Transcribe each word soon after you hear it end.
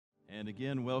And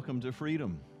again, welcome to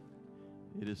Freedom.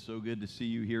 It is so good to see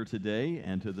you here today,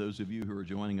 and to those of you who are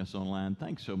joining us online,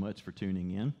 thanks so much for tuning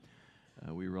in.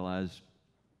 We realize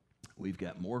we've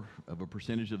got more of a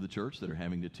percentage of the church that are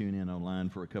having to tune in online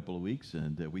for a couple of weeks,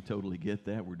 and we totally get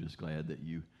that. We're just glad that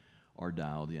you are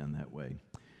dialed in that way.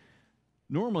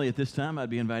 Normally at this time,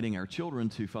 I'd be inviting our children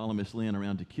to follow Miss Lynn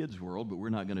around to Kids World, but we're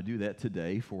not going to do that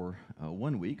today for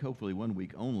 1 week, hopefully 1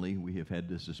 week only. We have had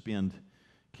to suspend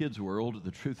Kids World.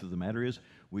 The truth of the matter is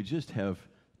we just have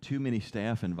too many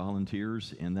staff and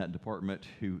volunteers in that department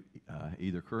who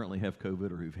either currently have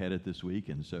COVID or who've had it this week,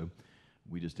 and so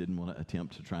we just didn't want to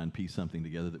attempt to try and piece something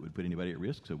together that would put anybody at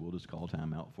risk, so we'll just call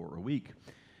time out for a week.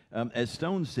 As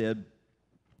Stone said,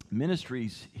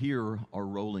 ministries here are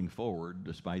rolling forward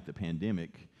despite the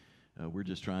pandemic. We're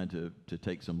just trying to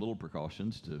take some little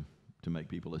precautions to make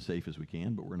people as safe as we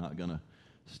can, but we're not going to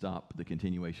stop the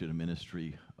continuation of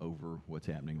ministry over what's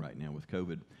happening right now with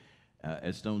COVID.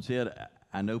 As Stone said,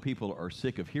 I know people are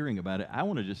sick of hearing about it. I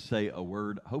want to just say a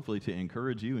word, hopefully to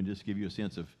encourage you and just give you a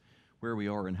sense of where we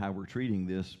are and how we're treating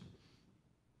this.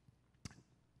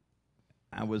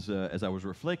 As I was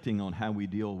reflecting on how we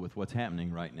deal with what's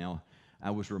happening right now,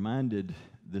 I was reminded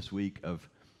this week of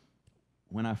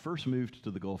when I first moved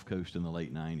to the Gulf Coast in the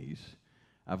late 90s.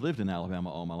 I've lived in Alabama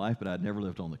all my life, but I'd never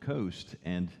lived on the coast,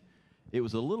 and it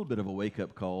was a little bit of a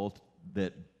wake-up call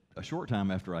that a short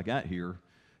time after I got here,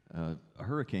 a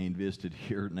hurricane visited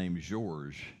here named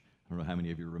George. I don't know how many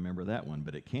of you remember that one,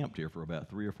 but it camped here for about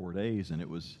 3 or 4 days, and it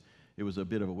was a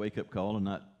bit of a wake-up call, and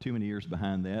not too many years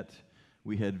behind that,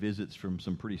 we had visits from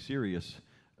some pretty serious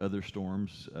other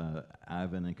storms,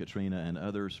 Ivan and Katrina and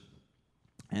others.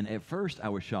 And at first I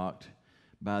was shocked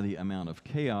by the amount of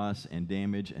chaos and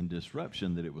damage and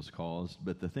disruption that it was caused,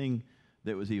 but the thing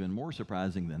that was even more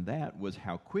surprising than that was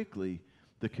how quickly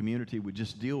the community would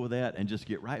just deal with that and just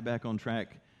get right back on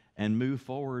track and move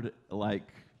forward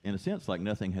like, in a sense, like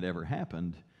nothing had ever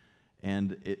happened.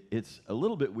 And it's a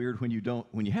little bit weird when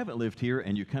you haven't lived here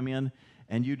and you come in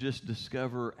and you just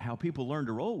discover how people learn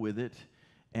to roll with it,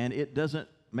 and it doesn't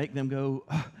make them go,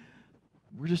 oh,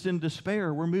 we're just in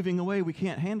despair, we're moving away, we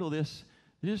can't handle this.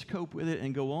 They just cope with it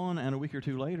and go on, and a week or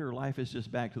two later, life is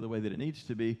just back to the way that it needs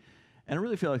to be. And I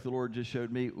really feel like the Lord just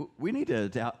showed me, we need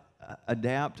to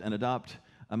adapt and adopt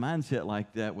a mindset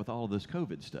like that with all of this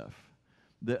COVID stuff.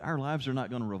 That our lives are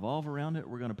not going to revolve around it,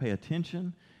 we're going to pay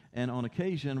attention, and on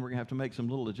occasion, we're going to have to make some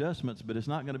little adjustments, but it's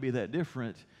not going to be that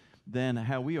different than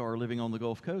how we are living on the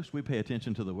Gulf Coast. We pay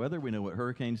attention to the weather. We know what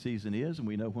hurricane season is, and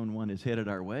we know when one is headed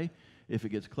our way. If it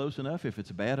gets close enough, if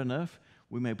it's bad enough,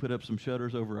 we may put up some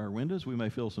shutters over our windows. We may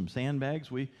fill some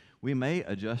sandbags. We may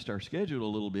adjust our schedule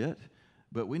a little bit,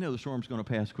 but we know the storm's going to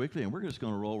pass quickly, and we're just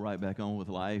going to roll right back on with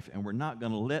life, and we're not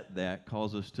going to let that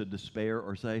cause us to despair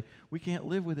or say, we can't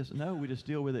live with this. No, we just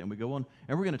deal with it, and we go on.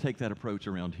 And we're going to take that approach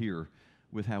around here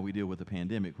with how we deal with the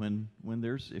pandemic.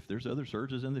 If there's other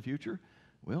surges in the future,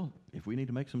 well, if we need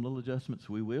to make some little adjustments,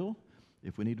 we will.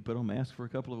 If we need to put on masks for a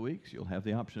couple of weeks, you'll have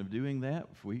the option of doing that.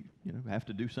 If we have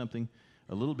to do something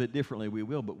a little bit differently, we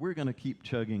will. But we're going to keep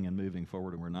chugging and moving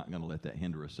forward, and we're not going to let that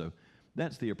hinder us. So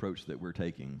that's the approach that we're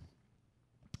taking.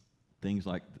 Things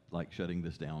like shutting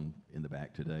this down in the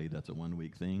back today, that's a 1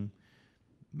 week thing.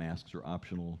 Masks are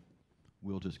optional.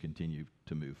 We'll just continue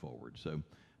to move forward. So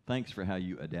thanks for how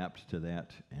you adapt to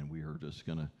that, and we are just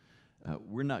going to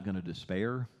we're not going to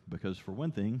despair, because for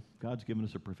one thing, God's given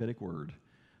us a prophetic word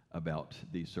about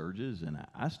these surges, and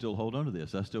I still hold on to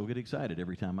this. I still get excited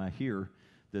every time I hear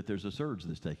that there's a surge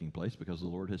that's taking place, because the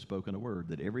Lord has spoken a word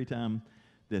that every time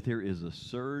that there is a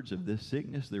surge of this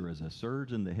sickness, there is a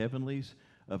surge in the heavenlies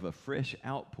of a fresh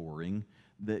outpouring,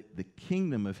 that the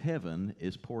kingdom of heaven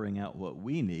is pouring out what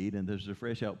we need, and there's a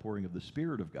fresh outpouring of the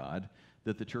Spirit of God,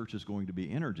 that the church is going to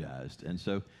be energized. And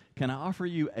so can I offer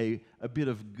you a bit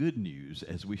of good news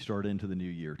as we start into the new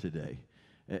year today?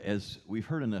 As we've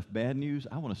heard enough bad news,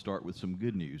 I want to start with some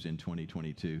good news in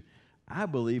 2022. I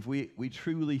believe we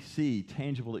truly see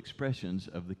tangible expressions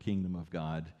of the kingdom of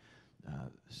God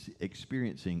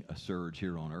experiencing a surge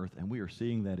here on earth, and we are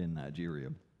seeing that in Nigeria.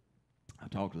 I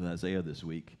talked with Isaiah this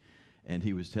week, and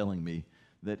he was telling me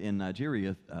that in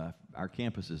Nigeria, our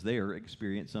campuses there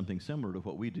experience something similar to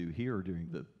what we do here during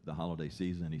the holiday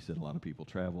season. He said a lot of people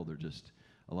travel. There are just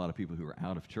a lot of people who are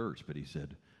out of church. But he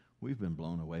said, we've been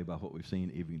blown away by what we've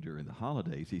seen even during the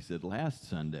holidays. He said last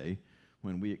Sunday,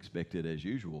 when we expected, as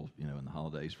usual, in the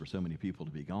holidays, for so many people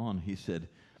to be gone, he said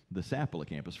the Sapala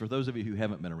campus, for those of you who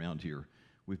haven't been around here,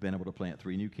 we've been able to plant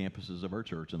 3 new campuses of our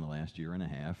church in the last year and a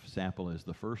half. Sapala is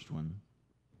the first one.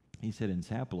 He said in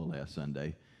Sapala last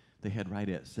Sunday, they had right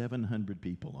at 700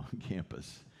 people on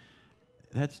campus.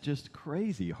 that's just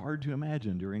crazy, hard to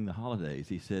imagine during the holidays.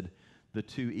 He said the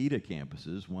two EDA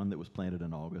campuses, one that was planted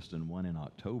in August and one in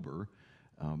October,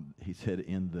 he said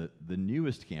in the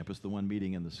newest campus, the one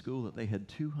meeting in the school, that they had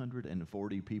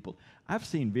 240 people. I've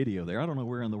seen video there. I don't know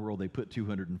where in the world they put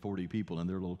 240 people in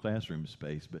their little classroom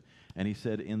space, and he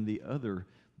said in the other,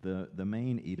 the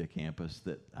main EDA campus,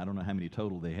 that I don't know how many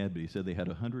total they had, but he said they had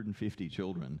 150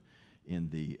 children in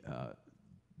the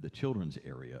children's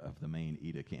area of the main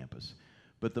EDA campus.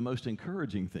 But the most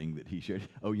encouraging thing that he shared,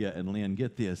 oh yeah, and Lynn,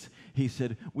 get this. He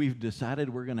said, we've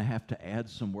decided we're going to have to add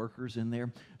some workers in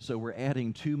there, so we're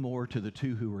adding 2 more to the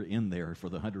 2 who are in there for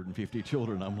the 150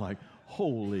 children. I'm like,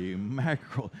 holy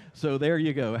mackerel. So there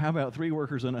you go. How about 3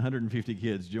 workers and 150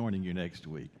 kids joining you next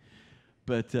week?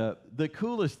 But the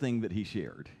coolest thing that he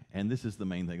shared, and this is the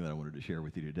main thing that I wanted to share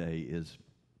with you today, is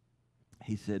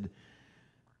he said,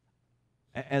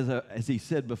 as he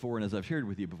said before, and as I've shared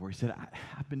with you before, he said,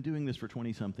 I've been doing this for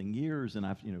 20-something years, and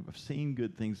I've seen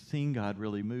good things, seen God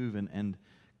really move, and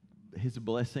His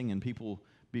blessing and people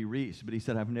be reached. But he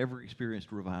said, I've never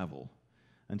experienced revival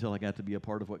until I got to be a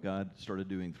part of what God started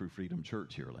doing through Freedom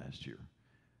Church here last year.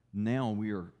 Now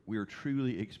we are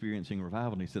truly experiencing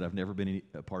revival. And he said, I've never been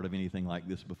a part of anything like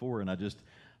this before, and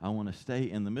I want to stay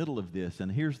in the middle of this.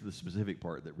 And here's the specific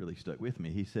part that really stuck with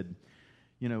me. He said,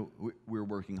 we're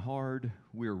working hard,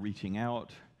 we're reaching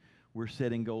out, we're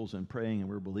setting goals and praying, and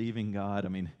we're believing God. I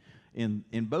mean, in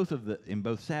both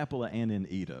Sapula and in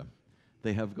EDA,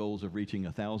 they have goals of reaching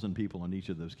 1,000 people on each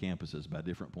of those campuses by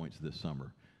different points this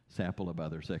summer. Sapula by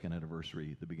their 2nd anniversary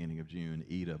at the beginning of June,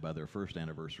 EDA by their 1st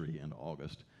anniversary in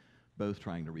August, both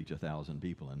trying to reach 1,000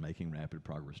 people and making rapid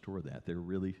progress toward that. They're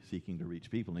really seeking to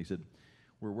reach people. And he said,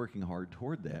 we're working hard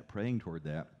toward that, praying toward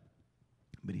that.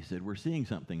 But he said, we're seeing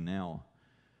something now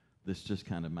that's just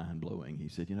kind of mind-blowing. He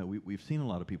said, we've seen a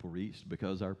lot of people reached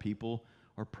because our people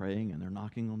are praying and they're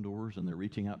knocking on doors and they're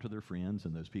reaching out to their friends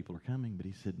and those people are coming. But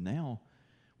he said, now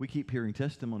we keep hearing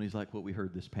testimonies like what we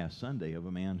heard this past Sunday of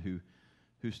a man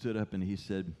who stood up and he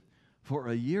said, for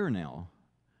a year now,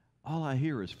 all I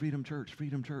hear is Freedom Church,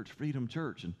 Freedom Church, Freedom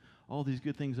Church, and all these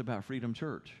good things about Freedom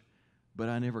Church, but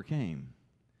I never came.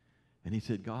 And he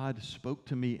said, God spoke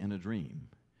to me in a dream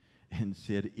and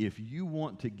said, if you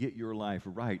want to get your life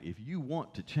right, if you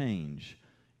want to change,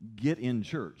 get in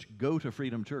church. Go to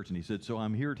Freedom Church. And he said, so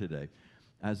I'm here today.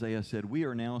 Isaiah said, we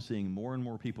are now seeing more and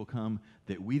more people come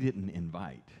that we didn't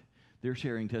invite. They're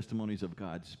sharing testimonies of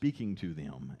God speaking to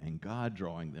them and God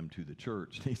drawing them to the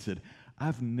church. And he said,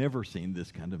 I've never seen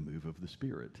this kind of move of the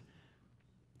Spirit.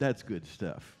 That's good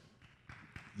stuff.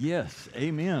 Yes,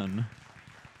 amen.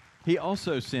 He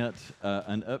also sent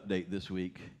an update this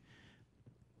week.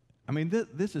 I mean,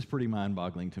 this is pretty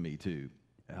mind-boggling to me, too.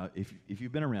 If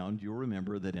you've been around, you'll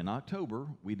remember that in October,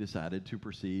 we decided to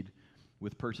proceed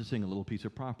with purchasing a little piece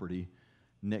of property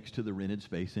next to the rented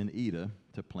space in EDA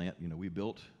to plant. We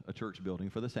built a church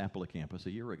building for the Sapula campus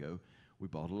a year ago. We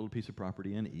bought a little piece of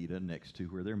property in EDA next to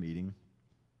where they're meeting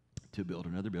to build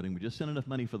another building. We just sent enough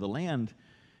money for the land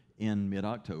in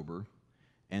mid-October,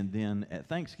 and then at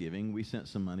Thanksgiving, we sent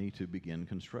some money to begin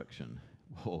construction.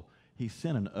 Well, he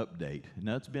sent an update.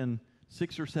 Now, it's been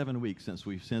 6 or 7 weeks since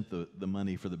we've sent the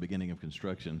money for the beginning of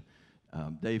construction.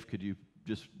 Dave, could you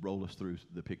just roll us through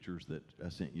the pictures that I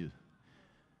sent you?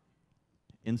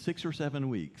 In 6 or 7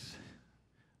 weeks,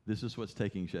 this is what's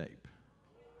taking shape.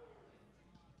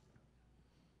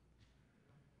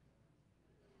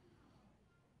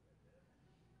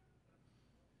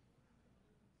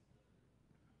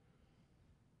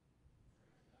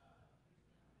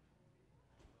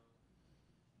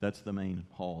 That's the main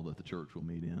hall that the church will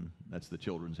meet in. That's the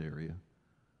children's area.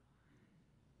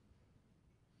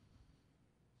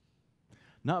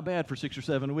 Not bad for 6 or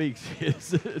 7 weeks.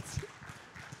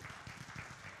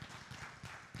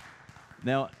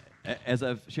 Now, as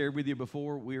I've shared with you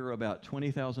before, we're about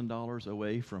 $20,000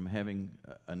 away from having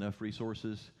enough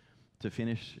resources to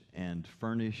finish and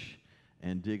furnish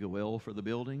and dig a well for the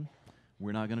building.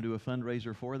 We're not going to do a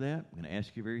fundraiser for that. I'm going to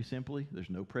ask you very simply, there's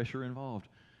no pressure involved.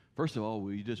 First of all,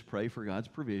 will you just pray for God's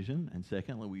provision? And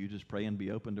secondly, will you just pray and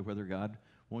be open to whether God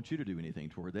wants you to do anything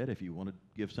toward that? If you want to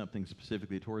give something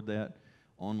specifically toward that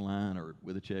online or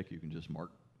with a check, you can just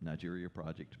mark Nigeria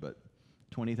Project. But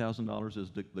 $20,000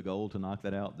 is the goal to knock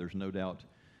that out. There's no doubt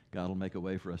God will make a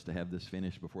way for us to have this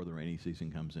finished before the rainy season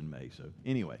comes in May. So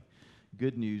anyway,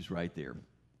 good news right there.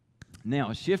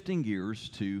 Now, shifting gears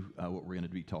to what we're going to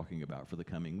be talking about for the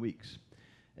coming weeks.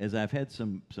 As I've had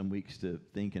some weeks to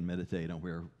think and meditate on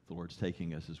where the Lord's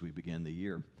taking us as we begin the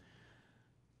year,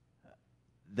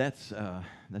 that's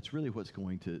really what's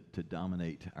going to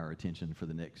dominate our attention for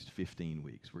the next 15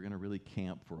 weeks. We're going to really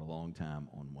camp for a long time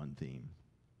on one theme.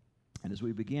 And as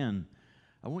we begin,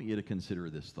 I want you to consider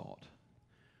this thought.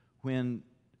 When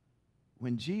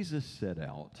Jesus set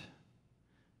out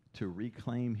to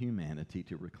reclaim humanity,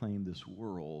 to reclaim this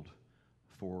world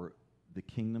for the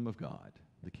kingdom of God,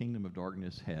 the kingdom of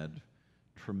darkness had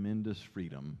tremendous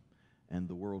freedom, and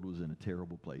the world was in a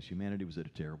terrible place. Humanity was at a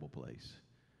terrible place.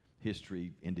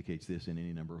 History indicates this in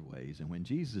any number of ways. And when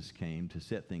Jesus came to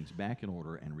set things back in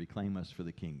order and reclaim us for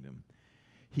the kingdom,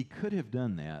 he could have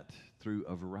done that through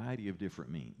a variety of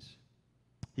different means.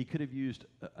 He could have used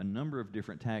a number of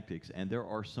different tactics, and there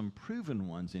are some proven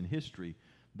ones in history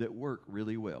that work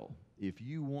really well. If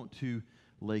you want to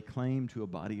lay claim to a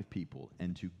body of people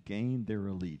and to gain their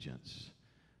allegiance,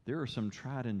 there are some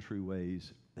tried and true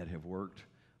ways that have worked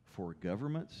for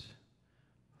governments,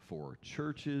 for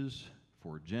churches,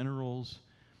 for generals,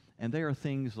 and they are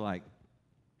things like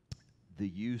the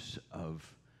use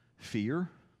of fear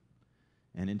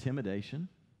and intimidation.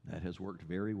 That has worked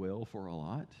very well for a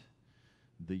lot.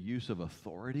 The use of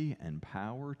authority and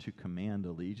power to command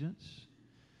allegiance.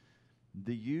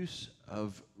 The use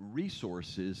of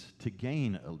resources to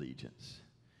gain allegiance.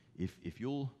 If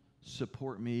you'll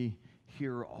support me,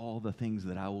 here are all the things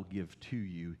that I will give to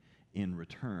you in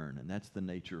return. And that's the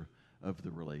nature of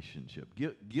the relationship.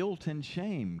 Guilt and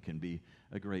shame can be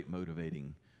a great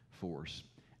motivating force.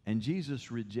 And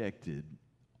Jesus rejected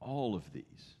all of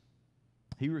these.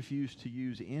 He refused to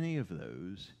use any of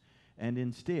those, and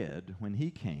instead, when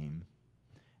he came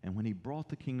and when he brought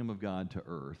the kingdom of God to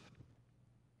earth,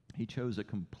 he chose a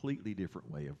completely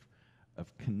different way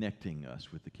of connecting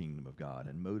us with the kingdom of God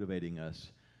and motivating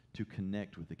us to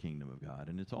connect with the kingdom of God.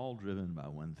 And it's all driven by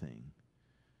one thing.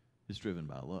 It's driven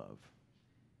by love.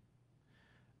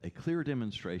 A clear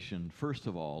demonstration, first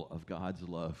of all, of God's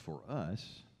love for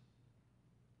us,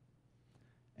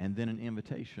 and then an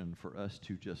invitation for us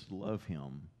to just love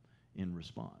him in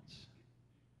response.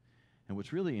 And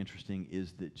what's really interesting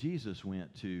is that Jesus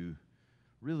went to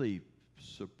really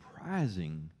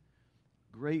surprising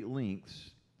great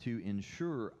lengths to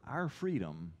ensure our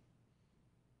freedom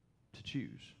to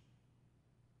choose.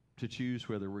 To choose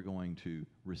whether we're going to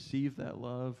receive that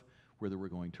love, whether we're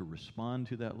going to respond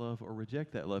to that love or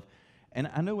reject that love. And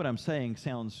I know what I'm saying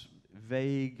sounds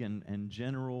vague and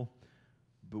general,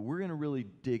 but we're going to really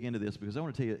dig into this because I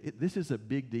want to tell you, this is a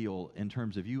big deal in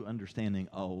terms of you understanding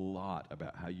a lot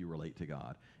about how you relate to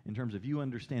God, in terms of you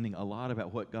understanding a lot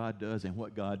about what God does and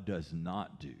what God does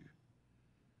not do.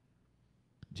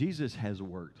 Jesus has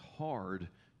worked hard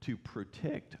to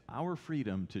protect our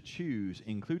freedom to choose,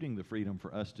 including the freedom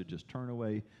for us to just turn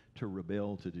away, to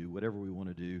rebel, to do whatever we want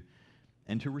to do,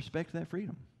 and to respect that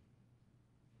freedom.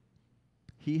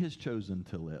 He has chosen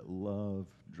to let love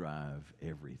drive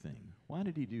everything. Why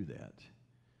did he do that?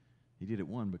 He did it,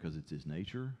 one, because it's his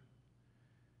nature,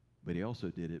 but he also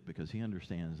did it because he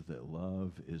understands that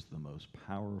love is the most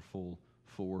powerful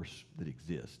force that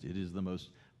exists. It is the most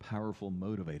powerful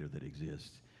motivator that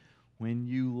exists. When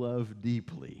you love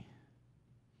deeply,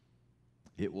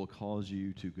 it will cause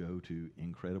you to go to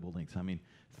incredible lengths. I mean,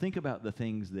 think about the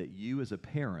things that you as a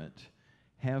parent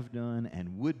have done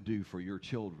and would do for your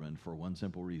children for one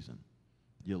simple reason.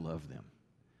 You love them.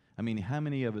 I mean, how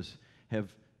many of us have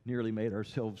nearly made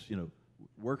ourselves,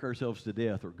 work ourselves to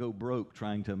death or go broke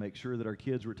trying to make sure that our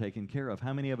kids were taken care of?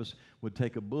 How many of us would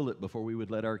take a bullet before we would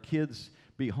let our kids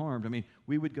be harmed? I mean,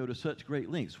 we would go to such great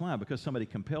lengths. Why? Because somebody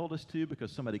compelled us to?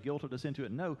 Because somebody guilted us into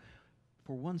it? No,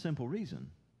 for one simple reason.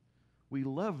 We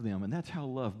love them, and that's how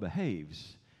love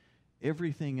behaves.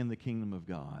 Everything in the kingdom of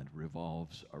God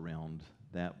revolves around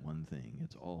that one thing.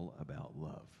 It's all about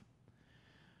love.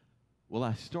 Well,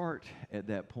 I start at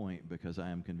that point because I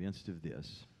am convinced of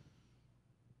this.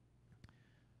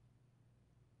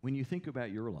 When you think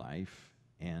about your life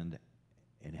and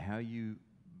how you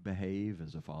behave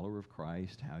as a follower of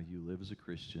Christ, how you live as a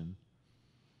Christian,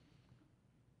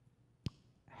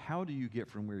 how do you get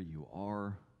from where you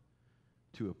are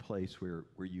to a place where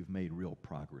you've made real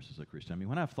progress as a Christian? I mean,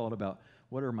 when I've thought about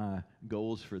what are my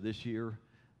goals for this year,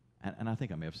 and I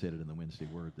think I may have said it in the Wednesday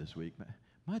Word this week, but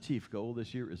my chief goal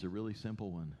this year is a really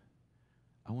simple one.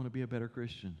 I want to be a better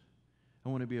Christian. I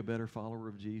want to be a better follower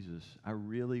of Jesus. I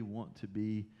really want to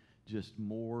be just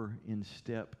more in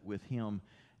step with him.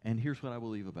 And here's what I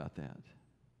believe about that.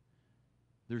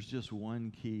 There's just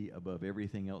one key above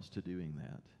everything else to doing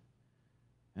that,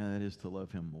 and that is to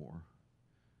love him more.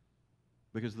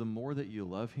 Because the more that you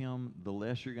love him, the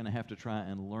less you're going to have to try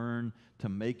and learn to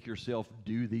make yourself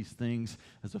do these things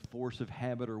as a force of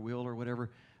habit or will or whatever,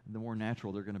 the more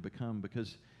natural they're going to become.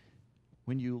 Because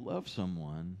when you love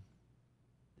someone,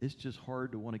 it's just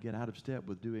hard to want to get out of step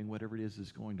with doing whatever it is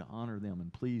that's going to honor them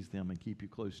and please them and keep you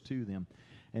close to them.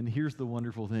 And here's the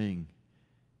wonderful thing.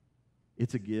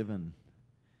 It's a given.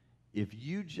 If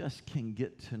you just can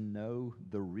get to know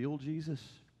the real Jesus,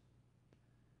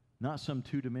 not some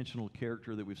two-dimensional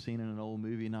character that we've seen in an old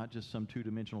movie, not just some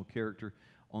two-dimensional character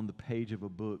on the page of a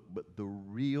book, but the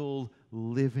real,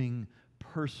 living,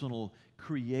 personal,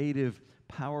 creative,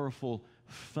 powerful,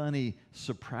 funny,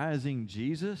 surprising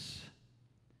Jesus,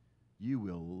 you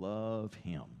will love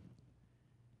him.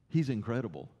 He's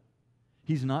incredible.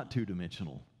 He's not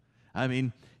two-dimensional. I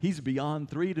mean, he's beyond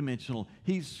three-dimensional.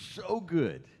 He's so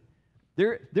good.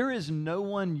 There is no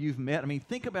one you've met. I mean,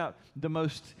 think about the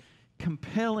most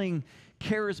compelling,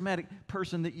 charismatic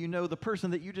person that you know, the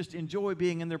person that you just enjoy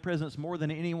being in their presence more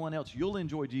than anyone else. You'll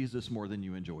enjoy Jesus more than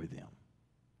you enjoy them.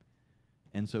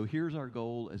 And so here's our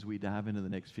goal as we dive into the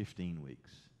next 15 weeks,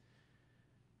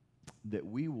 that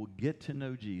we will get to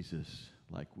know Jesus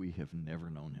like we have never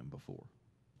known him before.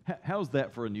 How's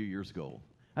that for a New Year's goal?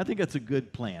 I think that's a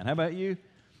good plan. How about you?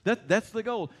 That's the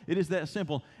goal. It is that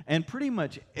simple. And pretty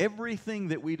much everything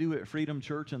that we do at Freedom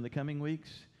Church in the coming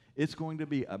weeks, it's going to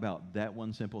be about that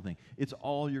one simple thing. It's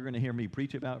all you're going to hear me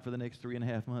preach about for the next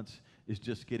 3.5 months is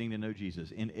just getting to know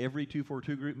Jesus. In every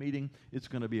 242 group meeting, it's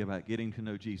going to be about getting to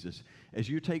know Jesus. As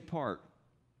you take part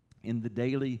in the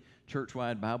daily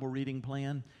church-wide Bible reading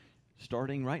plan,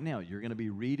 starting right now, you're going to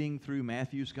be reading through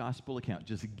Matthew's gospel account,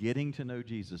 just getting to know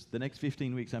Jesus. The next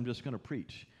 15 weeks, I'm just going to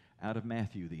preach out of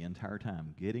Matthew the entire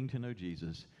time, getting to know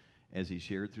Jesus as he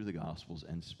shared through the Gospels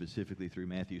and specifically through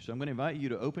Matthew. So I'm going to invite you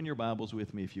to open your Bibles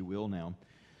with me, if you will, now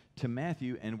to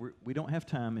Matthew. And we don't have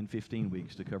time in 15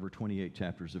 weeks to cover 28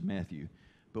 chapters of Matthew,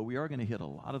 but we are going to hit a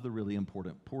lot of the really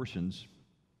important portions.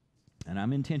 And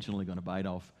I'm intentionally going to bite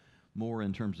off more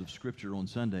in terms of Scripture on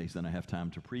Sundays than I have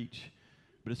time to preach.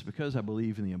 But it's because I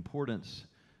believe in the importance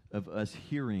of us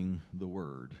hearing the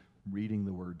Word, reading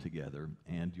the Word together,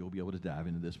 and you'll be able to dive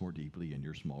into this more deeply in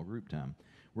your small group time.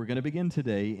 We're going to begin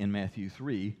today in Matthew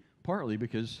 3, partly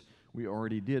because we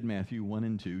already did Matthew 1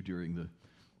 and 2 during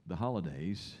the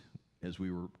holidays. As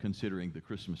we were considering the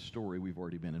Christmas story, we've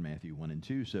already been in Matthew 1 and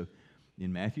 2. So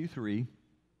in Matthew 3,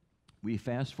 we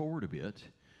fast forward a bit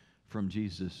from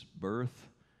Jesus' birth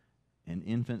and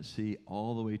infancy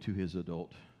all the way to his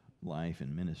adult life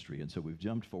and ministry. And so we've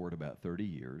jumped forward about 30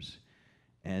 years.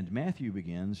 And Matthew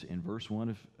begins in verse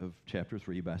 1 of chapter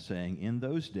 3 by saying, "In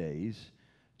those days,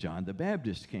 John the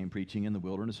Baptist came preaching in the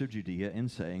wilderness of Judea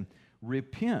and saying,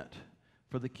 'Repent,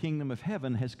 for the kingdom of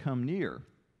heaven has come near.'"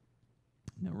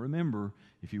 Now remember,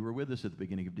 if you were with us at the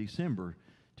beginning of December,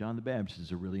 John the Baptist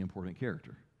is a really important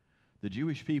character. The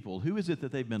Jewish people, who is it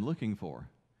that they've been looking for?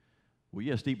 Well,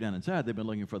 yes, deep down inside, they've been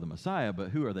looking for the Messiah,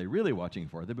 but who are they really watching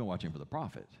for? They've been watching for the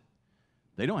prophet.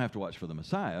 They don't have to watch for the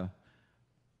Messiah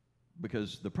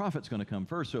because the prophet's going to come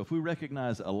first. So if we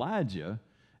recognize Elijah,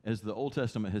 as the Old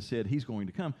Testament has said he's going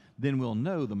to come, then we'll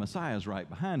know the Messiah is right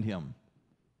behind him.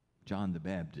 John the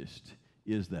Baptist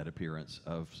is that appearance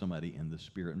of somebody in the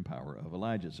spirit and power of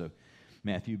Elijah. So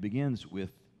Matthew begins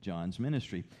with John's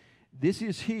ministry. "This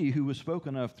is he who was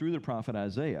spoken of through the prophet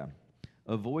Isaiah,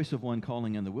 a voice of one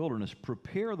calling in the wilderness,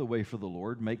 'Prepare the way for the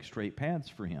Lord, make straight paths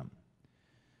for him.'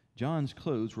 John's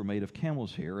clothes were made of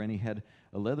camel's hair, and he had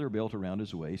a leather belt around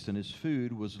his waist, and his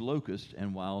food was locust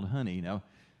and wild honey." Now,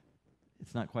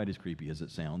 it's not quite as creepy as it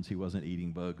sounds. He wasn't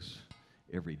eating bugs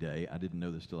every day. I didn't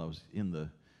know this till I was in the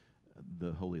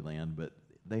Holy Land, but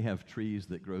they have trees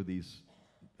that grow these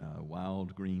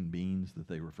wild green beans that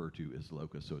they refer to as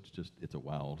locusts. So it's a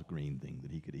wild green thing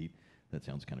that he could eat. That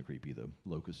sounds kind of creepy, though.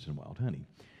 Locusts and wild honey.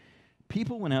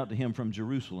 People went out to him from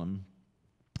Jerusalem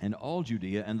and all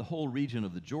Judea and the whole region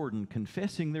of the Jordan,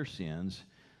 confessing their sins.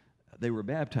 They were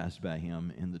baptized by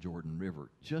him in the Jordan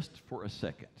River. Just for a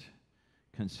second,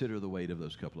 consider the weight of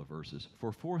those couple of verses.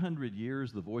 For 400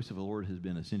 years, the voice of the Lord has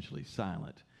been essentially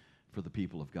silent for the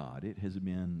people of God. It has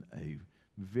been a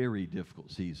very difficult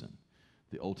season.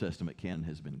 The Old Testament canon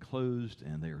has been closed,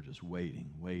 and they are just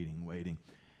waiting.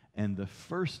 And the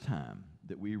first time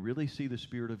that we really see the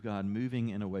Spirit of God moving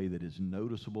in a way that is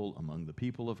noticeable among the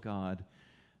people of God,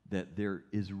 that there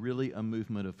is really a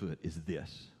movement afoot, is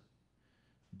this.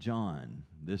 John,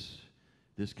 this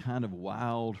kind of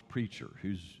wild preacher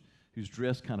who's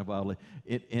dressed kind of wildly.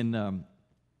 In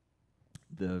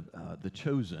the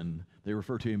Chosen, they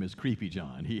refer to him as Creepy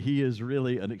John. He is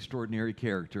really an extraordinary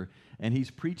character, and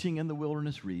he's preaching in the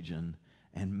wilderness region,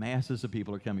 and masses of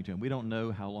people are coming to him. We don't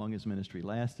know how long his ministry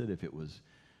lasted, if it was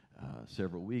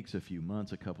several weeks, a few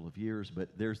months, a couple of years,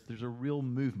 but there's a real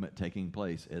movement taking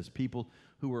place as people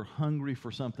who are hungry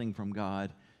for something from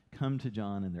God come to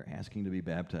John and they're asking to be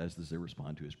baptized as they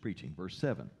respond to his preaching. Verse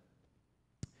 7.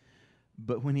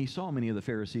 But when he saw many of the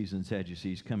Pharisees and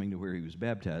Sadducees coming to where he was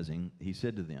baptizing, he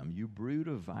said to them, "You brood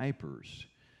of vipers,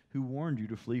 who warned you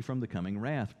to flee from the coming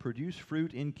wrath? Produce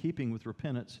fruit in keeping with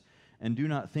repentance, and do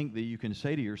not think that you can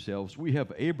say to yourselves, 'We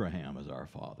have Abraham as our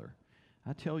father.'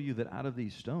 I tell you that out of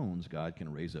these stones God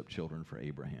can raise up children for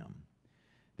Abraham.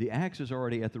 The axe is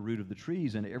already at the root of the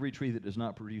trees, and every tree that does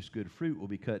not produce good fruit will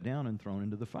be cut down and thrown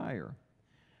into the fire.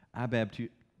 I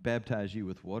baptize you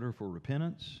with water for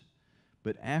repentance,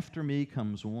 but after me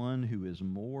comes one who is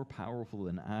more powerful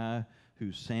than I,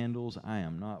 whose sandals I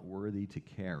am not worthy to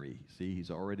carry." See,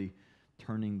 he's already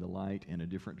turning the light in a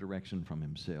different direction from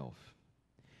himself.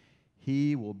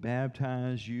 "He will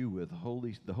baptize you with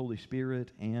the Holy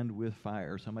Spirit and with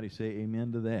fire." Somebody say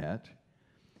amen to that.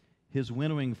 "His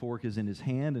winnowing fork is in his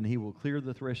hand, and he will clear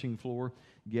the threshing floor,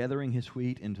 gathering his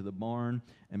wheat into the barn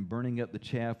and burning up the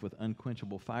chaff with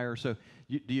unquenchable fire." So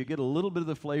do you get a little bit of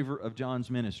the flavor of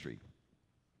John's ministry?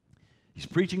 He's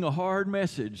preaching a hard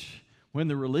message when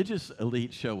the religious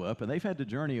elite show up, and they've had to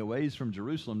journey a ways from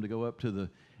Jerusalem to go up to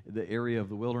the area of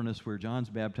the wilderness where John's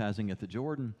baptizing at the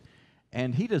Jordan.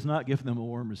 And he does not give them a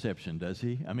warm reception, does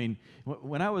he? I mean,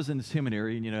 when I was in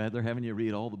seminary, and they're having you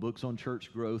read all the books on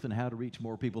church growth and how to reach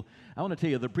more people, I want to tell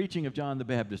you, the preaching of John the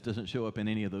Baptist doesn't show up in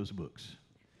any of those books.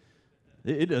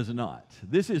 It does not.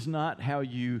 This is not how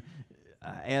you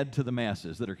add to the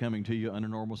masses that are coming to you under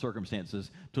normal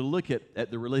circumstances, to look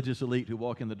at the religious elite who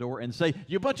walk in the door and say,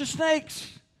 "You bunch of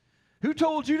snakes! Who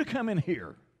told you to come in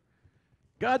here?"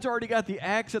 God's already got the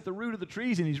axe at the root of the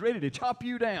trees, and he's ready to chop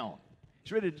you down.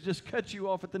 He's ready to just cut you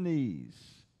off at the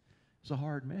knees. It's a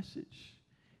hard message.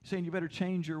 He's saying you better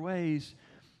change your ways.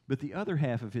 But the other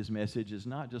half of his message is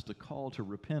not just a call to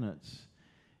repentance.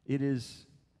 It is,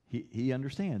 he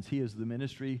understands, he has the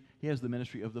ministry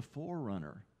of the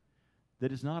forerunner.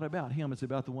 That it's not about him, it's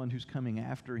about the one who's coming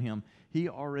after him. He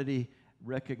already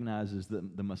recognizes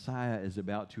that the Messiah is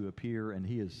about to appear, and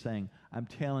he is saying, "I'm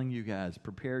telling you guys,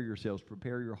 prepare yourselves,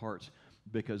 prepare your hearts,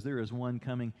 because there is one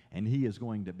coming, and he is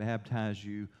going to baptize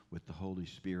you with the Holy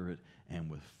Spirit and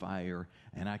with fire,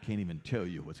 and I can't even tell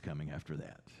you what's coming after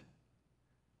that."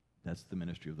 That's the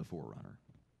ministry of the forerunner.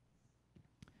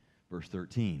 Verse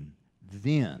 13,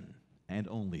 "Then, and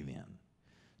only then,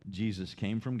 Jesus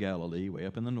came from Galilee, way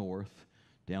up in the north,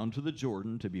 down to the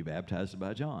Jordan to be baptized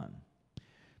by John.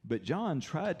 But John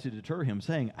tried to deter him,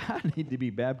 saying, 'I need to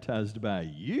be baptized by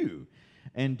you,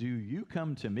 and do you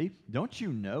come to me?'" Don't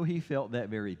you know he felt that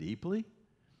very deeply?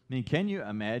 I mean, can you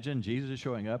imagine Jesus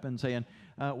showing up and saying,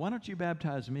 "Why don't you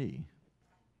baptize me?"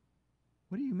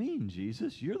 "What do you mean,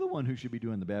 Jesus? You're the one who should be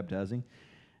doing the baptizing."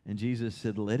 And Jesus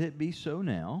said, "Let it be so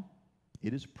now.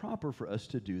 It is proper for us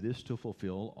to do this to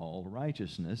fulfill all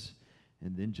righteousness."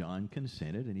 And then John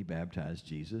consented, and he baptized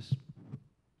Jesus.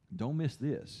 Don't miss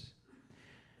this.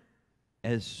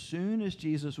 As soon as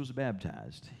Jesus was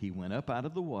baptized, he went up out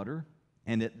of the water,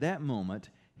 and at that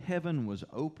moment, heaven was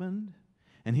opened,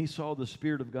 and he saw the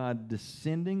Spirit of God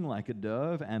descending like a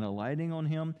dove and alighting on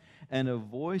him, and a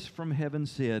voice from heaven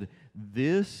said,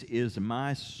 "This is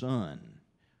my Son,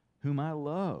 whom I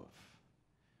love.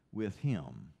 With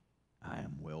him I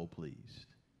am well pleased."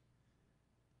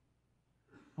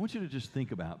 I want you to just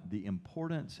think about the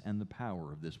importance and the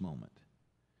power of this moment.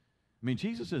 I mean,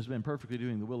 Jesus has been perfectly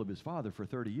doing the will of his Father for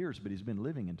 30 years, but he's been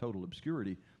living in total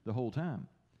obscurity the whole time.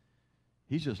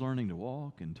 He's just learning to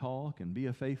walk and talk and be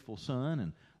a faithful son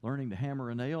and learning to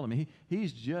hammer a nail. I mean,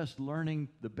 he's just learning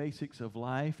the basics of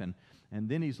life, and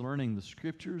then he's learning the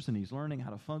Scriptures, and he's learning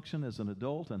how to function as an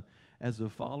adult and as a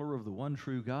follower of the one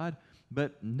true God.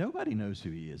 But nobody knows who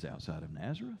he is outside of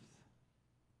Nazareth.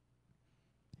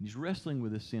 And he's wrestling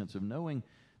with this sense of knowing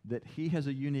that he has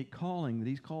a unique calling, that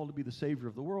he's called to be the Savior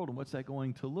of the world, and what's that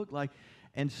going to look like?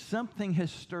 And something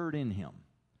has stirred in him,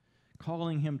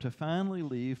 calling him to finally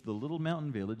leave the little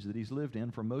mountain village that he's lived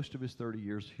in for most of his 30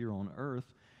 years here on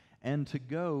earth, and to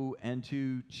go and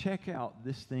to check out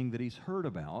this thing that he's heard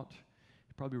about.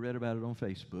 You probably read about it on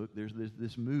Facebook. There's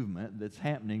this movement that's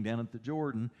happening down at the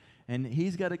Jordan, and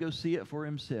he's got to go see it for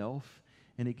himself.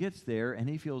 And he gets there, and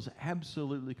he feels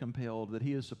absolutely compelled that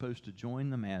he is supposed to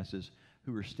join the masses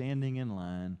who are standing in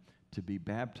line to be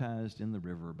baptized in the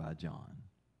river by John.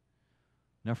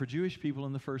 Now, for Jewish people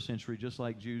in the first century, just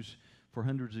like Jews for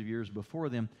hundreds of years before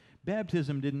them,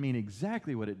 baptism didn't mean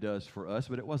exactly what it does for us,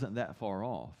 but it wasn't that far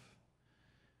off.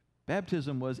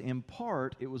 Baptism was, in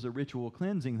part, it was a ritual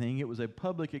cleansing thing. It was a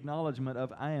public acknowledgement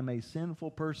of, I am a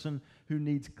sinful person who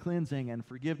needs cleansing and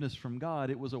forgiveness from God.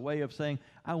 It was a way of saying,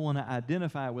 I want to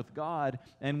identify with God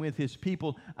and with his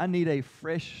people. I need a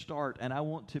fresh start, and I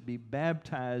want to be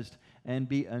baptized and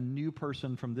be a new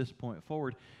person from this point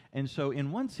forward. And so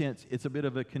in one sense, it's a bit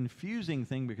of a confusing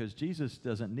thing because Jesus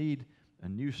doesn't need a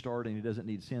new start and he doesn't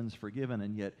need sins forgiven,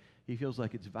 and yet he feels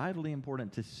like it's vitally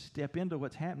important to step into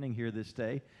what's happening here this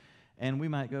day. And we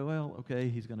might go, well, okay,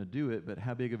 he's going to do it, but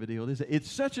how big of a deal is it? It's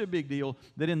such a big deal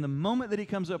that in the moment that he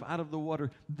comes up out of the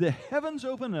water, the heavens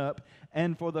open up,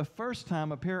 and for the first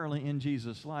time, apparently, in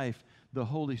Jesus' life, the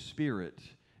Holy Spirit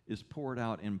is poured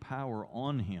out in power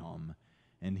on him,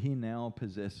 and he now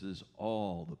possesses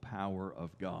all the power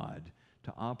of God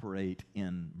to operate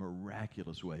in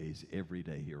miraculous ways every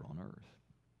day here on earth.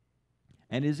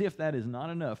 And as if that is not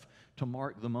enough to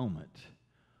mark the moment,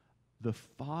 the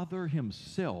Father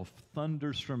himself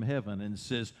thunders from heaven and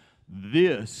says,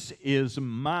 "This is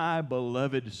my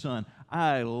beloved Son.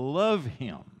 I love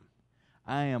him.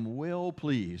 I am well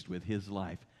pleased with his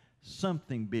life."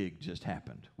 Something big just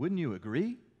happened. Wouldn't you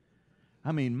agree?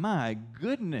 I mean, my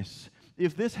goodness,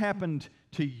 if this happened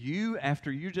to you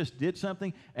after you just did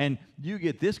something and you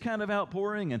get this kind of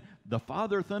outpouring and the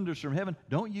Father thunders from heaven,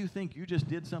 don't you think you just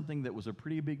did something that was a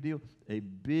pretty big deal? A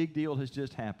big deal has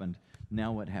just happened.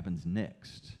 Now what happens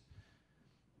next?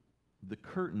 The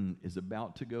curtain is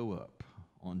about to go up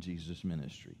on Jesus'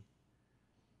 ministry.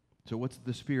 So what's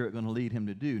the Spirit going to lead him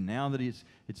to do now that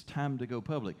it's time to go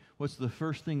public? What's the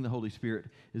first thing the Holy Spirit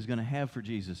is going to have for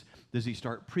Jesus? Does he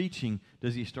start preaching?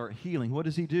 Does he start healing? What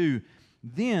does he do?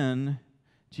 Then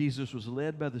Jesus was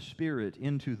led by the Spirit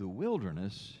into the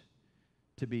wilderness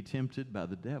to be tempted by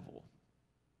the devil.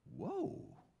 Whoa.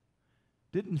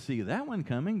 Didn't see that one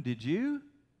coming, did you?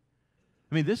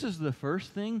 I mean, this is the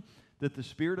first thing that the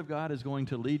Spirit of God is going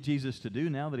to lead Jesus to do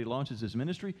now that he launches his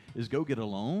ministry, is go get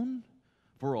alone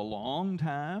for a long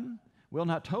time. Well,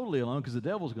 not totally alone because the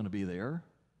devil's going to be there.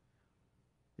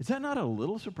 Is that not a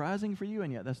little surprising for you?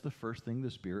 And yet that's the first thing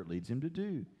the Spirit leads him to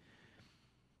do.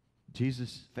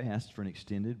 Jesus fasts for an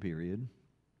extended period,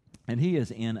 and he is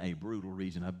in a brutal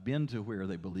region. I've been to where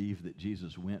they believe that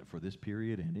Jesus went for this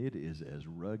period, and it is as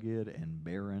rugged and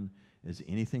barren as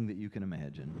anything that you can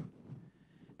imagine.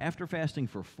 After fasting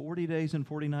for 40 days and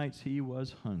 40 nights, he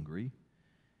was hungry.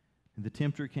 And the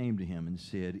tempter came to him and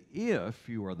said, "If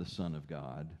you are the Son of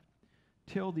God,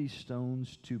 tell these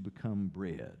stones to become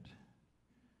bread."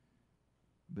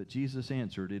 But Jesus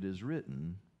answered, "It is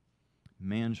written,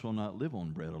 man shall not live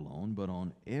on bread alone, but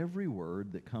on every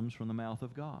word that comes from the mouth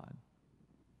of God."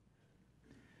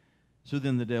 So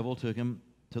then the devil took him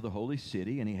to the holy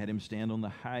city, and he had him stand on the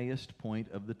highest point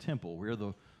of the temple, where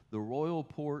the royal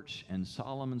porch and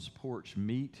Solomon's porch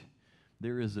meet.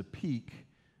 There is a peak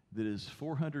that is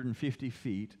 450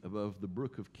 feet above the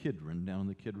brook of Kidron down in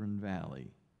the Kidron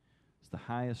Valley. It's the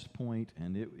highest point,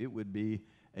 and it would be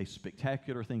a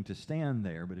spectacular thing to stand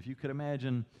there. But if you could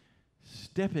imagine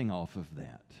stepping off of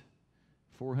that,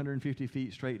 450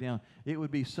 feet straight down, it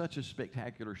would be such a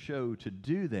spectacular show to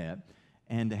do that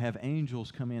and to have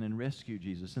angels come in and rescue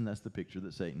Jesus. And that's the picture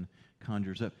that Satan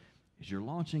conjures up. As you're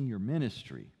launching your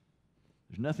ministry,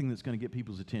 there's nothing that's going to get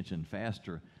people's attention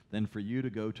faster than for you to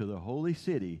go to the holy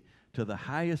city, to the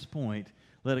highest point,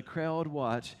 let a crowd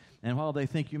watch, and while they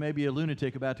think you may be a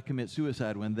lunatic about to commit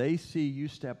suicide, when they see you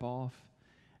step off,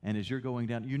 and as you're going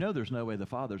down, you know there's no way the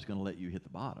Father's going to let you hit the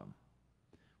bottom.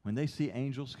 When they see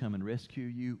angels come and rescue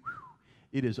you,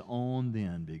 it is on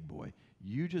then, big boy.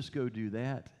 You just go do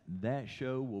that. That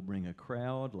show will bring a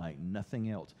crowd like nothing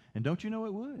else. And don't you know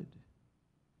it would?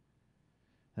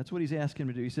 That's what he's asking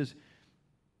him to do. He says,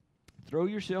 "Throw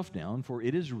yourself down, for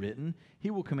it is written,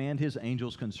 he will command his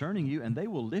angels concerning you, and they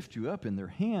will lift you up in their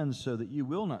hands so that you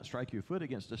will not strike your foot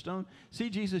against a stone." See,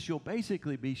 Jesus, you'll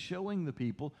basically be showing the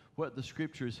people what the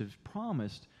Scriptures have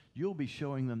promised. You'll be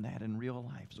showing them that in real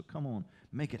life. So come on,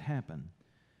 make it happen.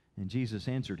 And Jesus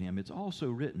answered him, "It's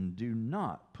also written, do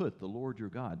not put the Lord your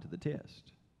God to the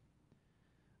test."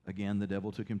 Again, the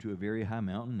devil took him to a very high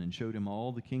mountain and showed him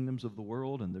all the kingdoms of the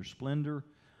world and their splendor.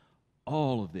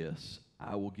 "All of this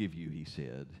I will give you," he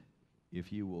said,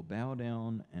 "if you will bow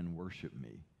down and worship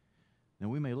me." Now,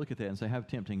 we may look at that and say, how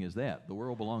tempting is that? The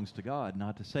world belongs to God,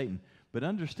 not to Satan. But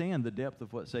understand the depth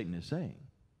of what Satan is saying.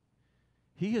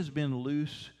 He has been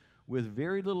loose with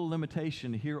very little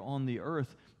limitation here on the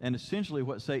earth, and essentially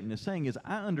what Satan is saying is,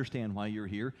 I understand why you're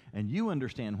here, and you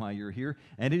understand why you're here,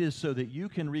 and it is so that you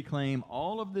can reclaim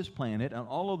all of this planet and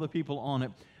all of the people on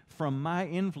it from my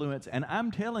influence, and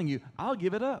I'm telling you, I'll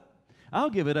give it up. I'll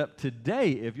give it up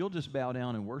today if you'll just bow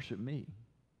down and worship me.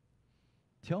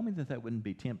 Tell me that that wouldn't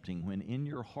be tempting when in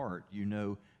your heart you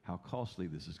know how costly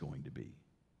this is going to be.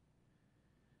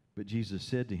 But Jesus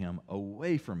said to him,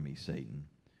 "Away from me, Satan,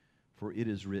 for it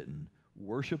is written,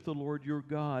 worship the Lord your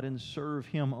God and serve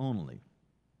him only."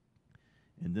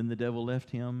 And then the devil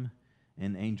left him,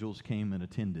 and angels came and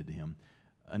attended him.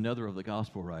 Another of the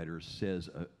gospel writers says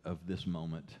of this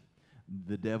moment,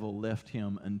 the devil left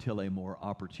him until a more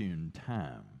opportune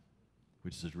time,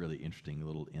 which is a really interesting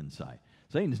little insight.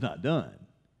 Satan's not done.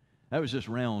 That was just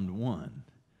round one.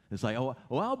 It's like, oh,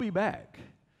 I'll be back.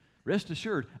 Rest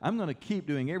assured, I'm going to keep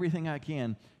doing everything I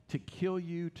can to kill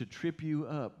you, to trip you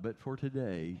up. But for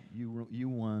today, you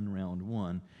won round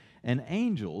one. And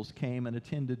angels came and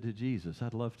attended to Jesus.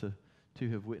 I'd love to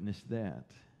have witnessed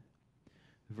that.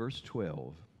 Verse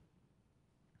 12,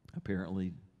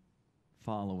 apparently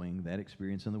following that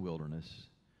experience in the wilderness,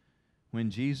 when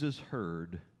Jesus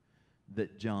heard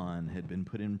that John had been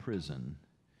put in prison,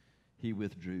 he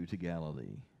withdrew to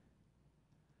Galilee.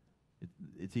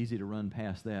 It's easy to run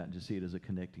past that and just see it as a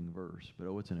connecting verse,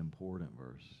 but it's an important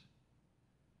verse.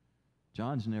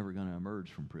 John's never going to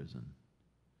emerge from prison.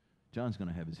 John's going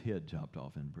to have his head chopped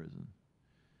off in prison.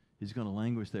 He's going to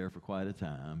languish there for quite a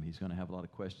time. He's going to have a lot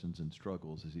of questions and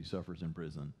struggles as he suffers in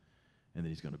prison, and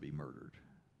then he's going to be murdered.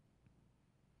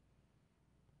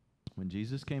 When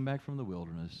Jesus came back from the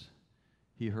wilderness,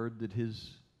 he heard that his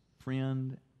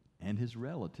friend and his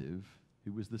relative,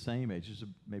 who was the same age, just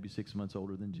maybe 6 months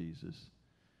older than Jesus,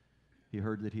 he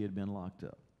heard that he had been locked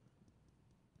up.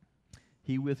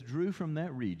 He withdrew from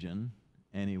that region,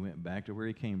 and he went back to where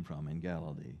he came from in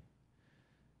Galilee.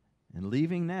 And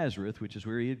leaving Nazareth, which is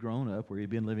where he had grown up, where he had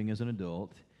been living as an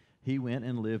adult, he went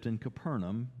and lived in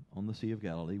Capernaum on the Sea of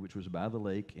Galilee, which was by the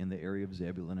lake in the area of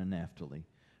Zebulun and Naphtali.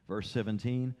 Verse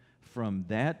 17, from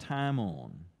that time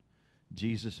on,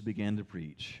 Jesus began to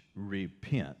preach,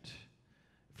 repent,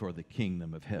 for the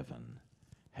kingdom of heaven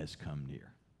has come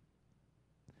near.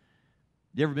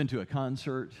 You ever been to a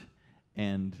concert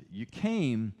and you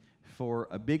came for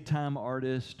a big-time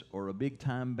artist or a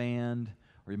big-time band,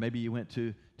 or maybe you went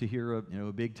to hear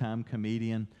a big-time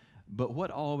comedian, but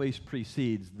what always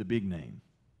precedes the big name?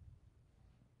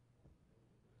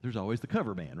 There's always the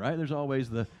cover band, right? There's always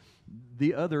the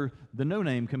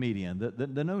no-name comedian,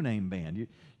 the no-name band.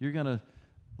 You're going to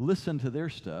listen to their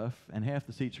stuff, and half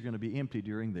the seats are going to be empty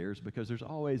during theirs because there's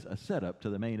always a setup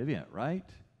to the main event, right?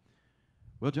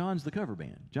 Well, John's the cover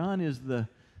band. John is the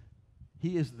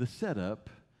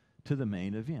setup to the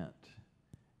main event.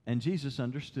 And Jesus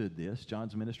understood this.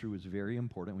 John's ministry was very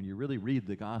important. When you really read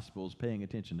the Gospels, paying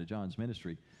attention to John's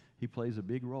ministry, he plays a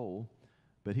big role,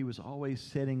 but he was always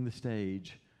setting the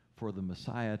stage for the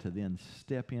Messiah to then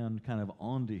step in kind of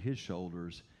onto his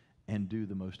shoulders and do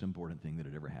the most important thing that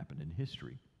had ever happened in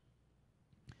history.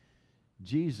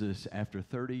 Jesus, after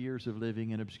 30 years of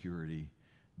living in obscurity,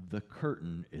 the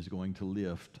curtain is going to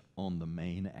lift on the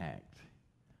main act.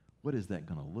 What is that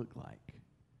going to look like?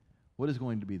 What is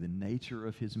going to be the nature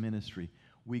of his ministry?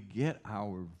 We get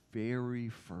our very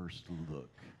first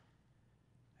look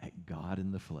at God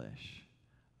in the flesh,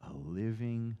 a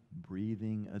living,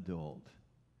 breathing adult.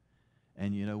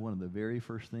 And one of the very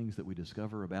first things that we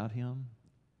discover about him,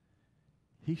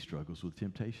 he struggles with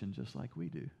temptation just like we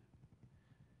do.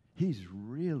 He's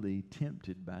really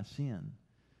tempted by sin.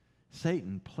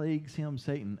 Satan plagues him.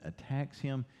 Satan attacks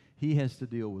him. He has to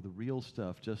deal with real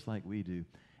stuff just like we do.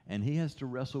 And he has to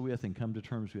wrestle with and come to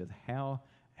terms with, how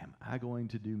am I going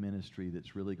to do ministry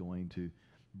that's really going to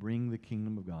bring the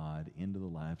kingdom of God into the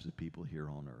lives of people here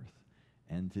on earth?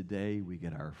 And today we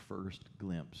get our first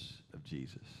glimpse of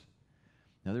Jesus.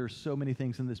 Now, there are so many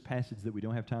things in this passage that we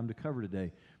don't have time to cover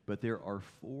today, but there are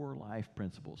 4 life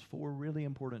principles, 4 really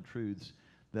important truths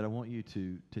that I want you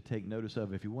to take notice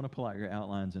of. If you want to pull out your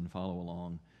outlines and follow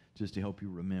along, just to help you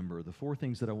remember, the 4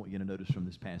 things that I want you to notice from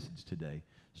this passage today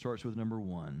starts with number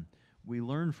 1. We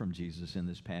learn from Jesus in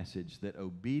this passage that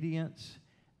obedience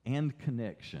and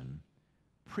connection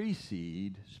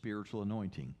precede spiritual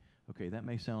anointing. Okay, that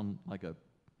may sound like a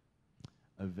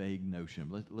vague notion,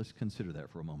 but let's consider that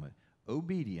for a moment.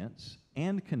 Obedience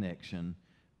and connection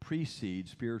precede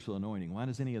spiritual anointing. Why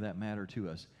does any of that matter to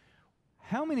us?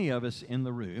 How many of us in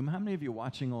the room, how many of you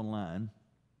watching online,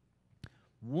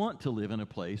 want to live in a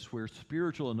place where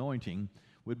spiritual anointing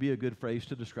would be a good phrase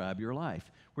to describe your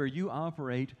life, where you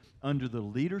operate under the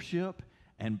leadership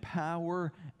and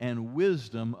power and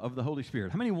wisdom of the Holy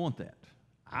Spirit? How many want that?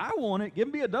 I want it.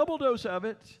 Give me a double dose of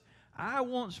it. I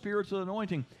want spiritual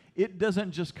anointing. It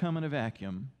doesn't just come in a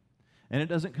vacuum, and it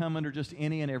doesn't come under just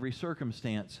any and every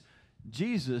circumstance.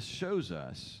 Jesus shows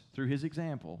us, through his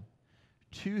example,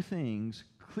 2 things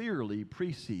clearly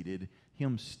preceded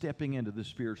him stepping into the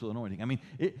spiritual anointing. I mean,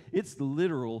 it's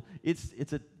literal. It's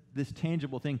this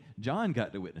tangible thing. John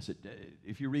got to witness it.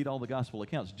 If you read all the gospel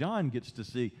accounts, John gets to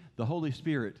see the Holy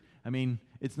Spirit I mean,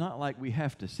 it's not like we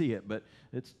have to see it, but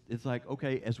it's like,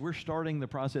 okay, as we're starting the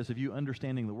process of you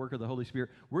understanding the work of the Holy Spirit,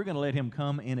 we're going to let him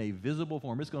come in a visible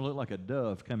form. It's going to look like a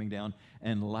dove coming down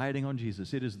and lighting on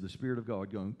Jesus. It is the Spirit of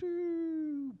God going,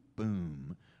 doo,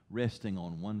 boom, resting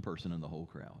on one person in the whole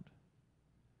crowd.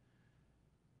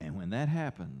 And when that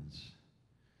happens,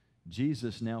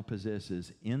 Jesus now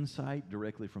possesses insight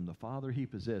directly from the Father. He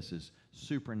possesses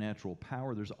supernatural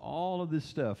power. There's all of this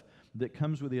stuff that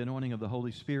comes with the anointing of the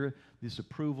Holy Spirit, this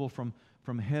approval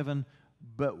from heaven.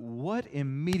 But what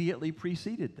immediately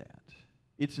preceded that?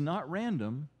 It's not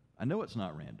random. I know it's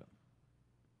not random.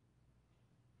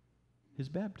 His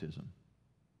baptism.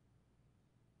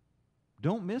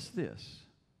 Don't miss this.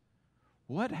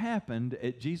 What happened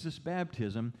at Jesus'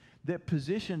 baptism that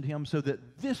positioned him so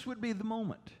that this would be the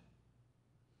moment?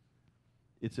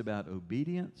 It's about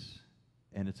obedience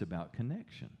and it's about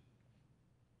connection.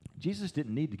 Jesus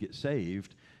didn't need to get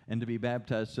saved and to be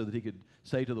baptized so that he could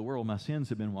say to the world, my sins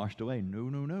have been washed away. No,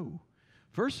 no, no.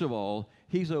 First of all,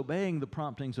 he's obeying the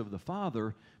promptings of the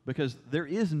Father because there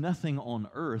is nothing on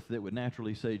earth that would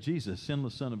naturally say, Jesus,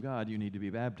 sinless Son of God, you need to be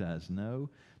baptized. No,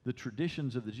 the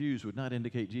traditions of the Jews would not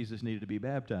indicate Jesus needed to be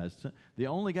baptized. The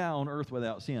only guy on earth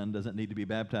without sin doesn't need to be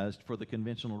baptized for the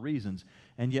conventional reasons.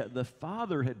 And yet the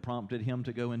Father had prompted him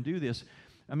to go and do this.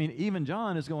 I mean, even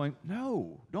John is going,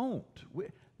 no, don't.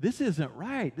 This isn't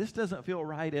right. This doesn't feel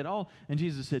right at all. And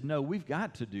Jesus said, no, we've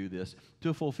got to do this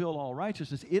to fulfill all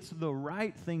righteousness. It's the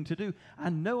right thing to do. I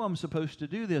know I'm supposed to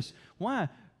do this. Why?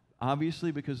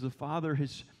 Obviously, because the Father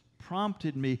has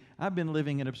prompted me. I've been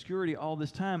living in obscurity all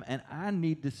this time, and I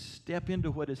need to step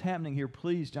into what is happening here.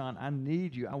 Please, John, I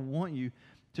need you. I want you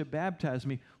to baptize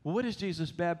me. Well, what is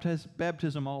Jesus'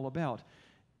 baptism all about?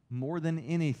 More than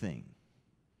anything,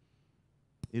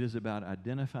 it is about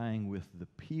identifying with the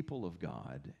people of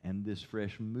God and this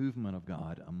fresh movement of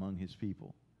God among his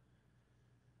people.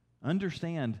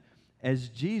 Understand, as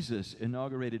Jesus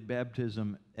inaugurated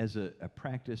baptism as a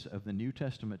practice of the New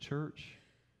Testament church,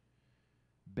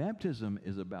 baptism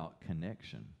is about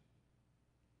connection.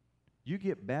 You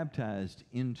get baptized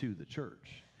into the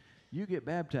church. You get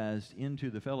baptized into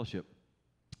the fellowship.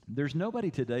 There's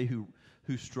nobody today who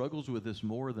struggles with this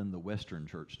more than the Western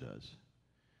church does.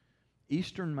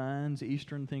 Eastern minds,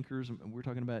 Eastern thinkers, we're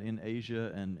talking about in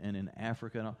Asia and in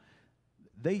Africa, and all,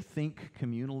 they think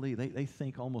communally. They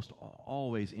think almost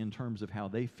always in terms of how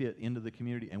they fit into the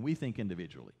community, and we think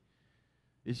individually.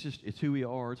 It's who we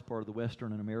are. It's part of the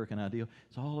Western and American ideal.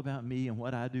 It's all about me and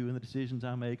what I do and the decisions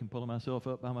I make and pulling myself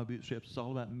up by my bootstraps. It's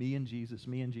all about me and Jesus,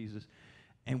 me and Jesus.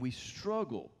 And we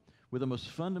struggle with the most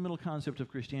fundamental concept of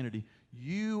Christianity.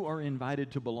 You are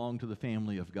invited to belong to the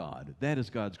family of God. That is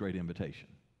God's great invitation.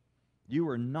 You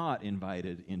are not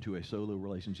invited into a solo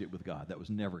relationship with God. That was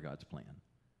never God's plan.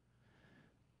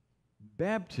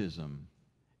 Baptism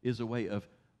is a way of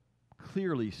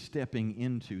clearly stepping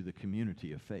into the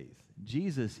community of faith.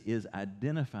 Jesus is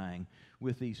identifying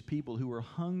with these people who are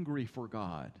hungry for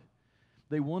God.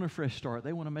 They want a fresh start.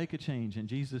 They want to make a change. And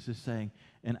Jesus is saying,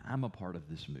 and I'm a part of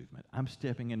this movement. I'm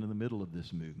stepping into the middle of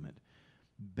this movement.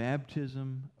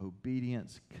 Baptism,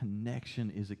 obedience, connection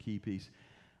is a key piece.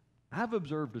 I've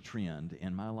observed a trend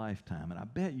in my lifetime, and I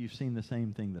bet you've seen the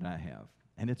same thing that I have,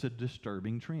 and it's a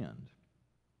disturbing trend.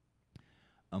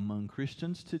 Among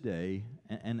Christians today,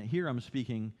 and here I'm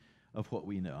speaking of what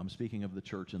we know. I'm speaking of the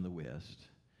church in the West.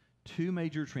 Two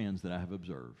major trends that I have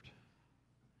observed.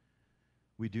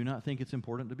 We do not think it's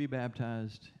important to be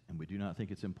baptized, and we do not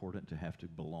think it's important to have to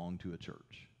belong to a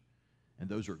church. And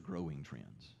those are growing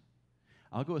trends.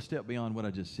 I'll go a step beyond what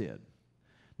I just said.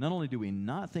 Not only do we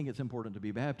not think it's important to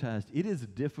be baptized, it is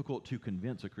difficult to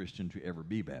convince a Christian to ever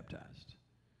be baptized.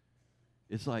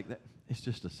 It's like that. It's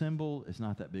just a symbol. It's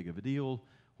not that big of a deal.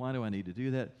 Why do I need to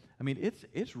do that? I mean,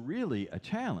 it's really a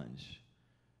challenge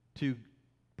to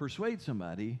persuade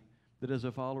somebody that as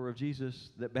a follower of Jesus,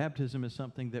 that baptism is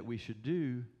something that we should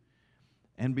do.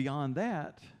 And beyond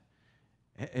that,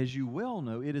 as you well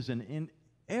know, it is an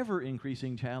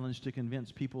ever-increasing challenge to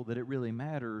convince people that it really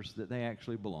matters that they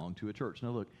actually belong to a church. Now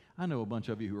look, I know a bunch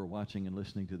of you who are watching and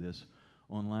listening to this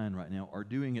online right now are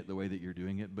doing it the way that you're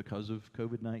doing it because of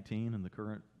COVID-19 and the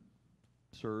current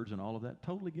surge and all of that.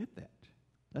 Totally get that.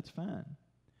 That's fine.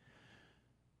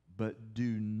 But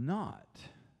do not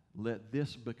let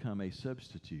this become a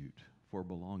substitute for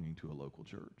belonging to a local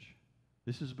church.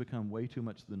 This has become way too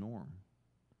much the norm.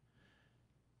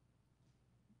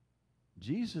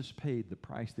 Jesus paid the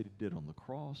price that he did on the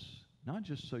cross, not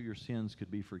just so your sins could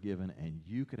be forgiven and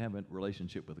you could have a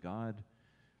relationship with God,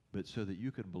 but so that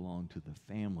you could belong to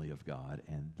the family of God,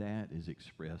 and that is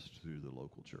expressed through the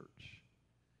local church.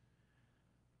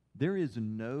 There is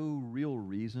no real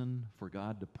reason for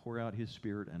God to pour out His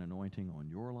Spirit and anointing on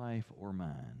your life or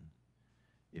mine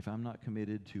if I'm not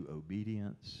committed to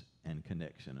obedience and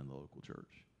connection in the local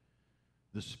church.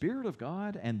 The Spirit of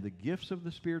God and the gifts of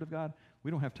the Spirit of God,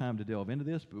 we don't have time to delve into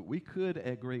this, but we could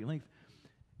at great length,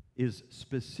 is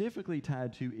specifically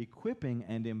tied to equipping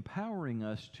and empowering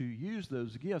us to use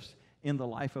those gifts in the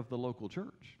life of the local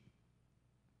church.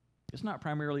 It's not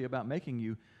primarily about making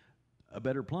you a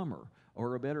better plumber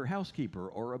or a better housekeeper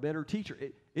or a better teacher.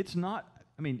 It's not,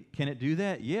 I mean, can it do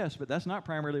that? Yes, but that's not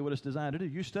primarily what it's designed to do.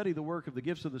 You study the work of the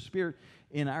gifts of the Spirit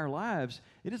in our lives.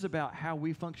 It is about how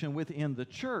we function within the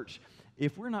church.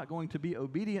 If we're not going to be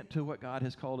obedient to what God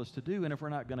has called us to do, and if we're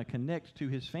not going to connect to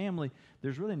His family,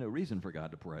 there's really no reason for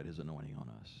God to pour out His anointing on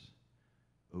us.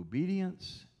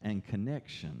 Obedience and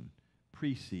connection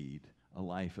precede a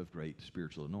life of great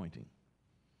spiritual anointing.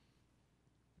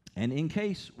 And in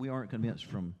case we aren't convinced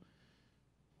from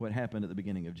what happened at the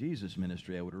beginning of Jesus'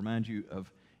 ministry, I would remind you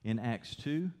of in Acts 2.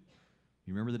 You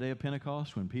remember the day of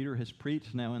Pentecost when Peter has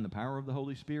preached now in the power of the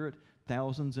Holy Spirit?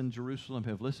 Thousands in Jerusalem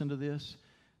have listened to this.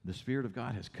 The Spirit of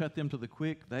God has cut them to the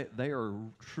quick. They are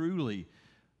truly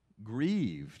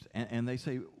grieved. And they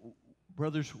say,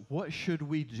 brothers, what should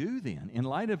we do then? In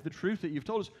light of the truth that you've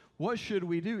told us, what should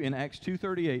we do? In Acts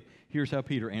 2:38, here's how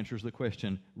Peter answers the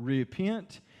question.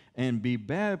 Repent and be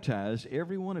baptized,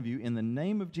 every one of you, in the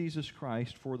name of Jesus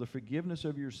Christ for the forgiveness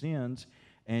of your sins,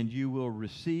 and you will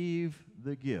receive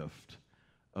the gift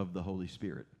of the Holy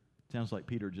Spirit. Sounds like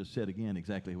Peter just said again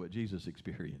exactly what Jesus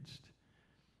experienced.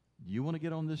 You want to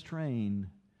get on this train,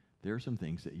 there are some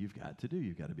things that you've got to do.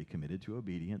 You've got to be committed to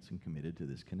obedience and committed to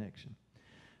this connection.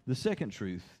 The second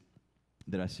truth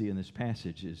that I see in this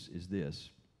passage is this,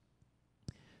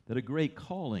 that a great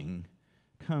calling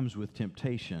comes with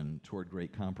temptation toward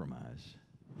great compromise.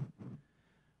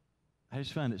 I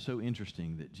just find it so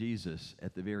interesting that Jesus,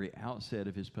 at the very outset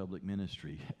of His public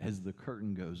ministry, as the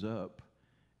curtain goes up,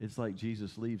 it's like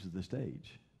Jesus leaves the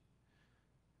stage.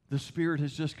 The Spirit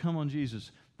has just come on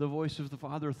Jesus. The voice of the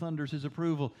Father thunders His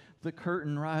approval. The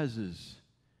curtain rises,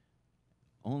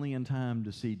 only in time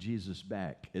to see Jesus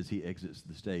back as He exits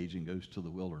the stage and goes to the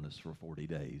wilderness for 40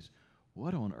 days.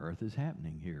 What on earth is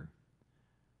happening here?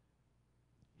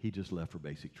 He just left for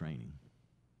basic training.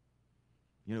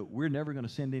 You know, we're never going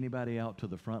to send anybody out to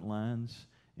the front lines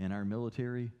in our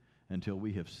military until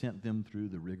we have sent them through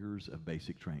the rigors of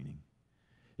basic training.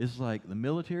 It's like the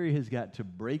military has got to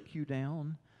break you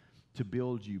down to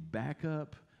build you back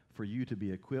up for you to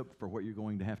be equipped for what you're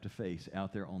going to have to face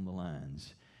out there on the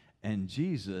lines. And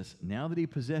Jesus, now that He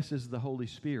possesses the Holy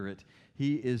Spirit,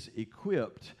 He is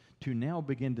equipped to now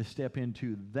begin to step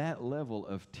into that level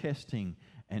of testing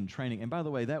and training. And by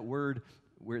the way, that word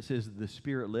where it says the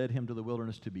Spirit led Him to the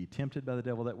wilderness to be tempted by the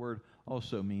devil, that word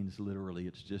also means literally,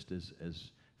 it's just as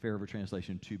fair of a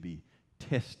translation, to be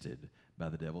tested by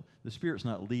the devil. The Spirit's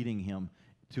not leading Him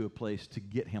to a place to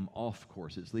get him off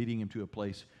course. It's leading him to a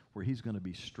place where he's going to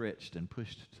be stretched and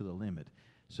pushed to the limit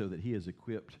so that he is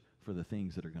equipped for the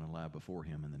things that are going to lie before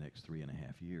him in the next 3.5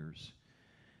 years.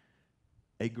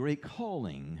 A great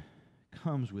calling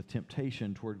comes with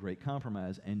temptation toward great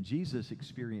compromise, and Jesus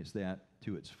experienced that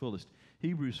to its fullest.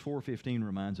 Hebrews 4:15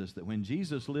 reminds us that when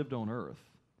Jesus lived on earth,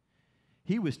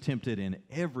 He was tempted in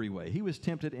every way. He was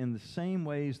tempted in the same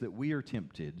ways that we are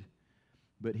tempted,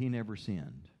 but He never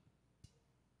sinned.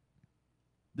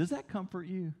 Does that comfort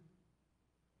you?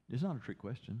 It's not a trick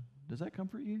question. Does that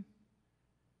comfort you?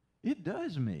 It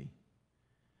does me.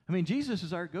 I mean, Jesus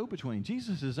is our go-between.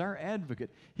 Jesus is our advocate.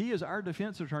 He is our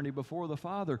defense attorney before the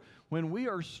Father. When we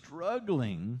are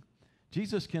struggling,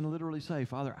 Jesus can literally say,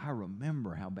 Father, I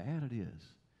remember how bad it is.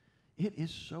 It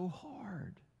is so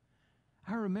hard.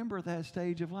 I remember that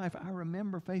stage of life. I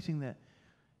remember facing that.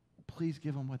 Please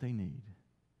give them what they need.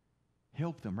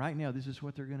 Help them. Right now, this is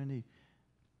what they're going to need.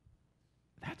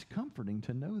 That's comforting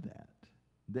to know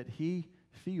that He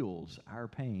feels our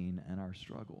pain and our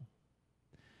struggle.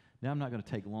 Now, I'm not going to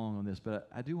take long on this, but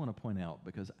I do want to point out,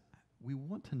 because we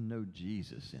want to know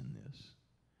Jesus in this.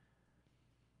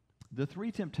 The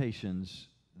 3 temptations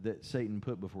that Satan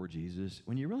put before Jesus,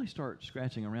 when you really start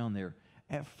scratching around there,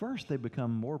 at first they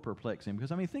become more perplexing.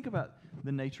 Because, I mean, think about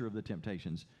the nature of the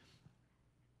temptations.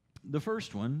 The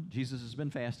first one, Jesus has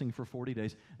been fasting for 40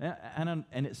 days. And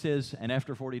it says, and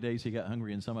after 40 days he got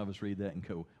hungry. And some of us read that and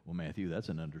go, well, Matthew, that's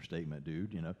an understatement,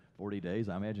 dude. 40 days,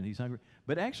 I imagine he's hungry.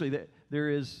 But actually,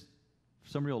 there is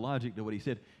some real logic to what he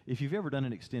said. If you've ever done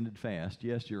an extended fast,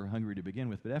 yes, you're hungry to begin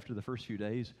with. But after the first few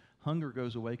days, hunger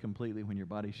goes away completely when your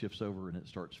body shifts over and it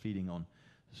starts feeding on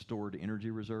stored energy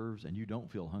reserves, and you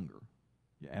don't feel hunger.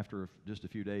 After just a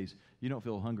few days, you don't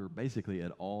feel hunger basically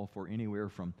at all for anywhere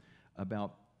from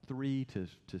about 3 to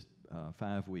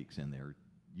 5 weeks in there.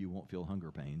 You won't feel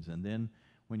hunger pains. And then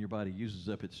when your body uses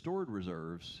up its stored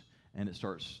reserves and it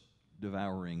starts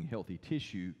devouring healthy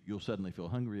tissue, you'll suddenly feel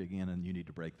hungry again, and you need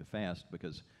to break the fast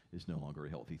because it's no longer a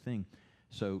healthy thing.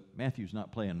 So Matthew's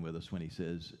not playing with us when he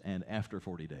says, and after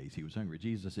 40 days he was hungry.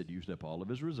 Jesus had used up all of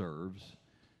his reserves,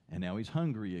 and now he's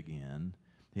hungry again.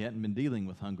 He hadn't been dealing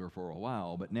with hunger for a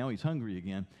while, but now he's hungry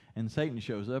again. And Satan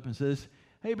shows up and says,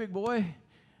 hey, big boy,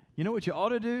 you know what you ought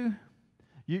to do?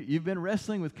 You've been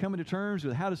wrestling with coming to terms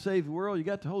with how to save the world. You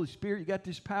got the Holy Spirit. You got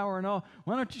this power and all.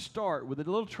 Why don't you start with a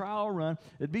little trial run?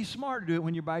 It'd be smart to do it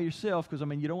when you're by yourself because,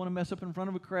 you don't want to mess up in front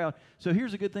of a crowd. So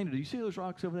here's a good thing to do. You see those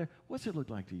rocks over there? What's it look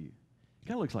like to you? It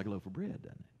kind of looks like a loaf of bread,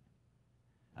 doesn't it?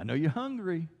 I know you're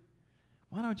hungry.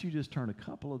 Why don't you just turn a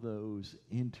couple of those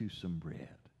into some bread?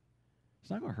 It's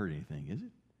not going to hurt anything, is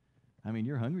it?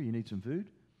 You're hungry. You need some food.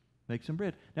 Make some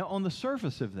bread. Now, on the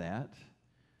surface of that,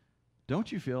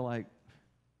 don't you feel like,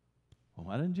 well,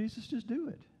 why didn't Jesus just do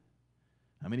it?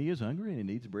 He is hungry and he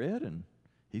needs bread and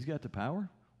he's got the power.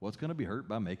 What's going to be hurt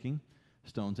by making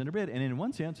stones into bread? And in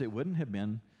one sense,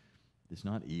 it's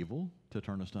not evil to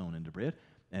turn a stone into bread.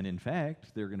 And in fact,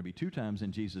 there are going to be 2 times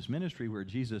in Jesus' ministry where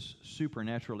Jesus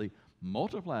supernaturally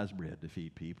multiplies bread to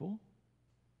feed people.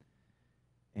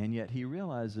 And yet he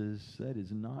realizes that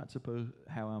is not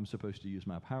how I'm supposed to use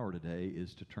my power today,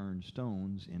 is to turn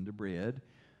stones into bread.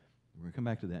 We're going to come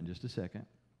back to that in just a second.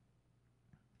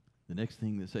 The next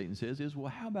thing that Satan says is, well,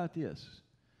 how about this?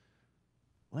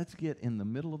 Let's get in the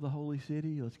middle of the holy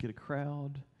city. Let's get a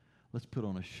crowd. Let's put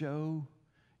on a show.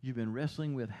 You've been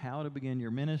wrestling with how to begin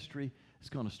your ministry. It's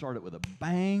going to start it with a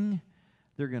bang.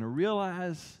 They're going to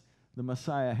realize the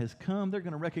Messiah has come. They're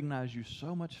going to recognize you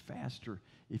so much faster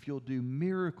if you'll do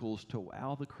miracles to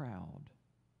wow the crowd.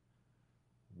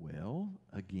 Well,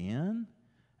 again,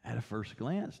 at a first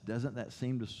glance, doesn't that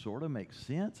seem to sort of make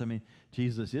sense?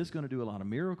 Jesus is going to do a lot of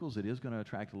miracles. It is going to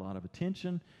attract a lot of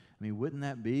attention. Wouldn't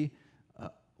that be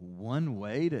one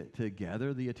way to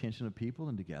gather the attention of people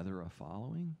and to gather a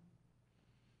following?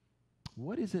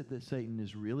 What is it that Satan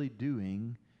is really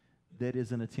doing that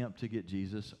is an attempt to get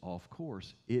Jesus off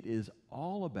course? It is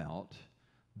all about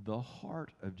the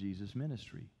heart of Jesus'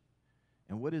 ministry.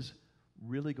 And what is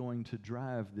really going to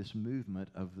drive this movement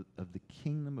of the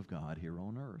kingdom of God here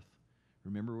on earth?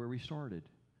 Remember where we started.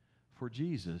 For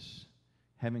Jesus,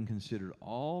 having considered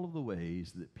all of the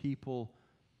ways that people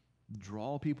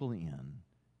draw people in,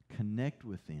 connect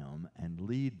with them, and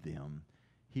lead them,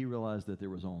 he realized that there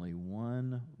was only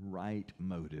one right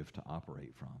motive to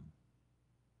operate from.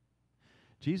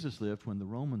 Jesus lived when the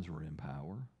Romans were in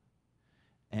power.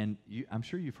 And I'm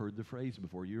sure you've heard the phrase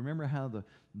before. You remember how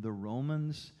the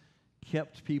Romans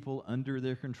kept people under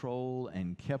their control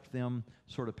and kept them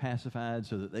sort of pacified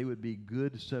so that they would be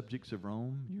good subjects of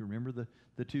Rome? You remember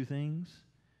the 2 things?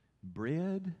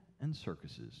 Bread and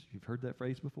circuses. You've heard that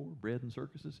phrase before? Bread and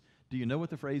circuses. Do you know what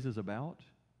the phrase is about?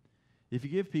 If you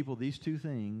give people these 2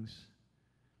 things,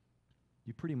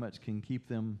 you pretty much can keep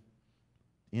them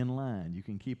in line. You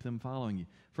can keep them following you.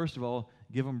 First of all,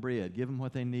 give them bread. Give them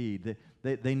what they need.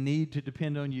 They need to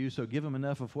depend on you, so give them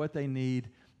enough of what they need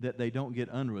that they don't get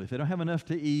unruly. If they don't have enough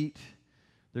to eat,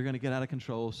 they're going to get out of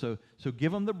control. So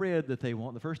give them the bread that they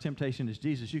want. The first temptation is,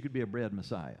 Jesus, you could be a bread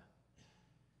Messiah.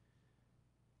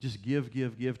 Just give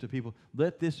to people.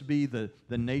 Let this be the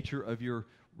nature of your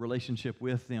relationship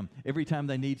with them. Every time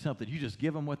they need something, you just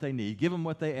give them what they need. Give them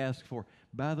what they ask for.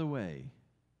 By the way,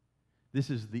 this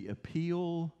is the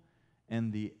appeal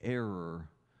and the error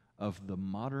of the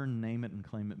modern name it and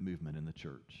claim it movement in the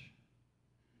church.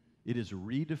 It is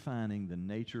redefining the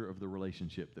nature of the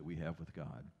relationship that we have with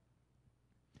God.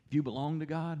 If you belong to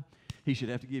God, He should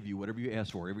have to give you whatever you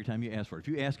ask for every time you ask for it. If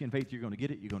you ask in faith, you're going to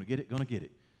get it, you're going to get it, going to get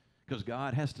it. Because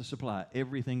God has to supply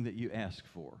everything that you ask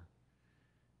for.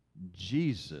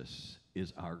 Jesus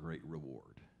is our great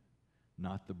reward,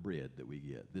 not the bread that we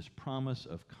get. This promise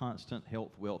of constant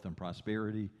health, wealth, and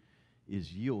prosperity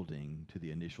is yielding to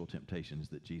the initial temptations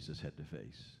that Jesus had to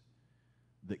face.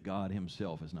 That God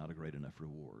Himself is not a great enough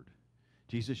reward.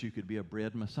 Jesus, you could be a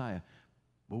bread Messiah.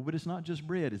 Well, but it's not just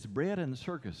bread. It's bread and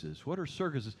circuses. What are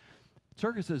circuses?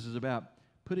 Circuses is about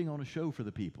putting on a show for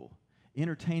the people,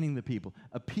 entertaining the people,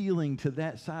 appealing to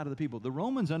that side of the people. The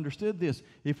Romans understood this.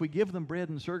 If we give them bread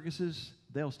and circuses,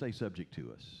 they'll stay subject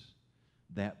to us.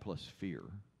 That plus fear.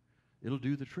 It'll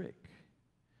do the trick.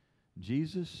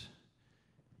 Jesus,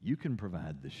 you can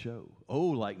provide the show. Oh,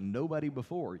 like nobody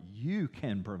before, you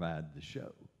can provide the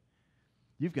show.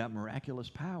 You've got miraculous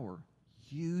power.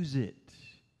 Use it.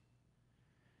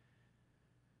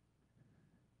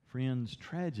 Friends,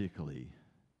 tragically,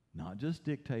 not just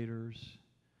dictators,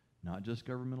 not just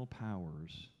governmental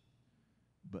powers,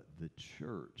 but the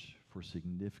church for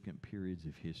significant periods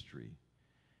of history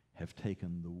have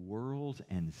taken the world's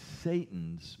and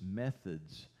Satan's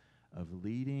methods of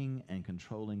leading and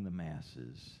controlling the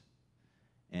masses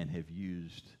and have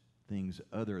used things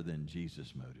other than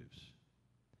Jesus' motives.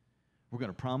 We're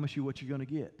going to promise you what you're going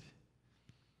to get.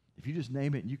 If you just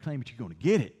name it and you claim it, you're going to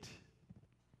get it.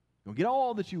 You're going to get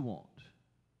all that you want.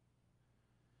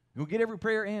 You're going to get every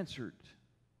prayer answered.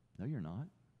 No, you're not.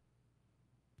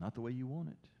 Not the way you want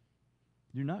it.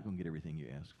 You're not going to get everything you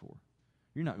ask for.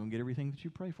 You're not going to get everything that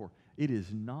you pray for. It is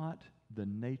not the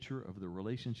nature of the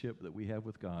relationship that we have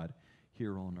with God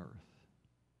here on earth.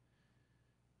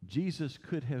 Jesus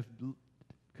could have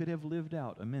lived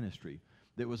out a ministry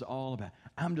that was all about,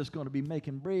 I'm just going to be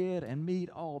making bread and meat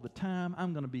all the time.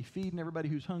 I'm going to be feeding everybody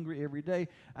who's hungry every day.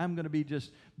 I'm going to be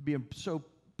just being so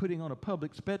putting on a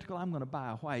public spectacle. I'm going to buy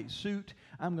a white suit.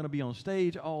 I'm going to be on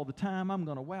stage all the time. I'm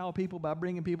going to wow people by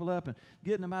bringing people up and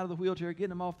getting them out of the wheelchair, getting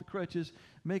them off the crutches,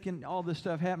 making all this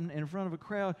stuff happen in front of a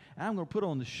crowd. I'm going to put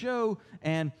on the show,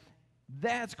 and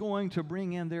that's going to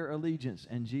bring in their allegiance.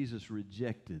 And Jesus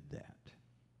rejected that.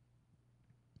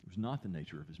 It was not the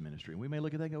nature of his ministry. And we may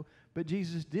look at that and go, but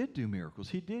Jesus did do miracles.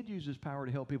 He did use his power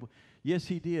to help people. Yes,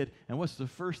 he did. And what's the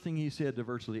first thing he said to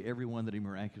virtually everyone that he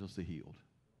miraculously healed?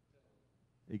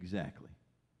 Exactly.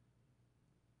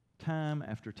 Time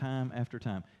after time after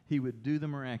time, he would do the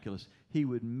miraculous. He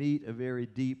would meet a very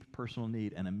deep personal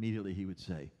need, and immediately he would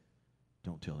say,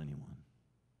 don't tell anyone.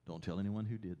 Don't tell anyone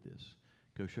who did this.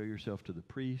 Go show yourself to the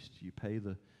priest. You pay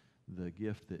the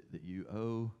gift that you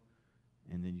owe,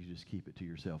 and then you just keep it to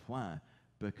yourself. Why?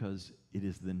 Because it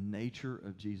is the nature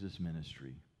of Jesus'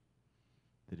 ministry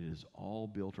that it is all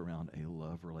built around a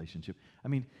love relationship. I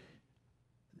mean,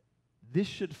 this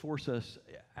should force us.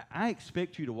 I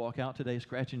expect you to walk out today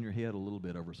scratching your head a little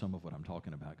bit over some of what I'm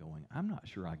talking about, going, I'm not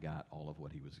sure I got all of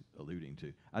what he was alluding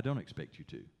to. I don't expect you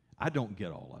to. I don't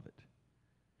get all of it.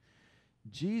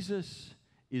 Jesus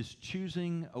is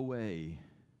choosing a way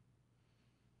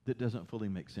that doesn't fully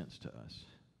make sense to us.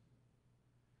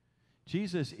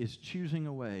 Jesus is choosing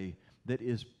a way that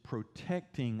is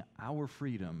protecting our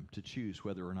freedom to choose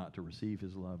whether or not to receive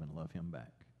his love and love him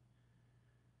back.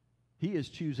 He is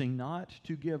choosing not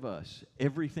to give us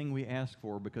everything we ask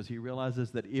for because he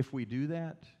realizes that if we do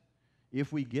that,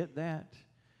 if we get that,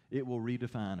 it will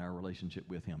redefine our relationship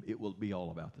with him. It will be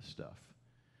all about the stuff.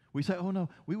 We say, oh no,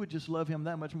 we would just love him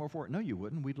that much more for it. No, you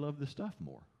wouldn't. We'd love the stuff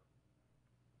more.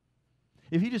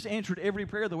 If he just answered every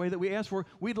prayer the way that we asked for,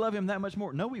 we'd love him that much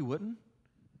more. No, we wouldn't.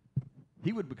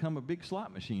 He would become a big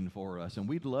slot machine for us, and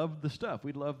we'd love the stuff.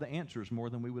 We'd love the answers more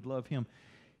than we would love him.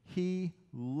 He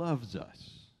loves us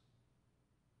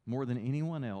more than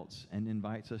anyone else and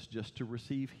invites us just to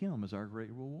receive him as our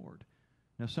great reward.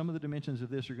 Now, some of the dimensions of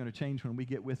this are going to change when we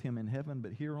get with him in heaven,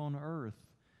 but here on earth,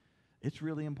 it's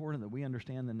really important that we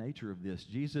understand the nature of this.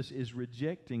 Jesus is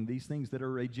rejecting these things that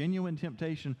are a genuine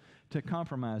temptation to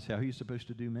compromise how he's supposed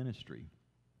to do ministry.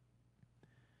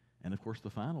 And of course,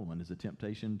 the final one is a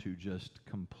temptation to just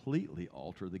completely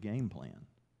alter the game plan.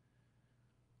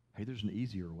 Hey, there's an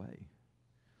easier way.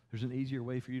 There's an easier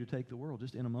way for you to take the world.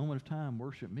 Just in a moment of time,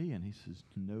 worship me. And he says,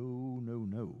 no, no,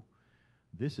 no.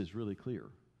 This is really clear.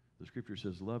 The scripture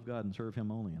says, love God and serve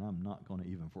him only, and I'm not going to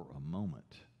even for a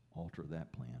moment alter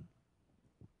that plan.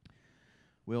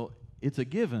 Well, it's a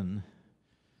given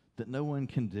that no one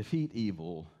can defeat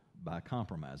evil by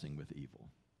compromising with evil.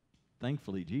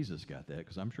 Thankfully, Jesus got that,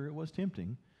 because I'm sure it was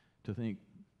tempting to think,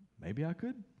 maybe I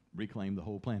could reclaim the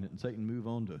whole planet and Satan move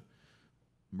on to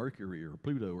Mercury or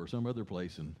Pluto or some other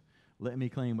place and let me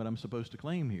claim what I'm supposed to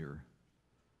claim here.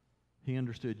 He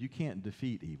understood you can't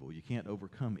defeat evil. You can't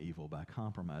overcome evil by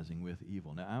compromising with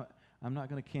evil. Now, I'm not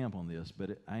going to camp on this,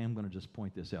 but I am going to just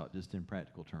point this out just in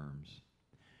practical terms.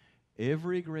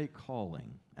 Every great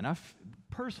calling, and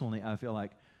personally, I feel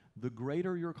like the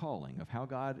greater your calling of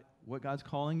what God's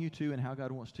calling you to and how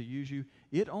God wants to use you,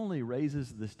 it only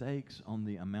raises the stakes on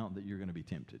the amount that you're going to be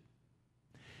tempted.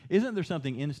 Isn't there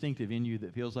something instinctive in you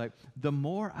that feels like the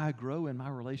more I grow in my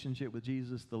relationship with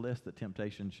Jesus, the less the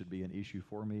temptation should be an issue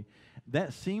for me?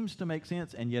 That seems to make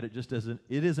sense, and yet it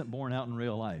isn't borne out in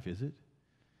real life, is it?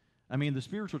 I mean, the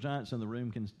spiritual giants in the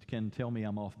room can tell me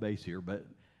I'm off base here, but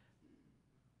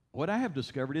what I have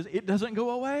discovered is it doesn't go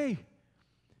away.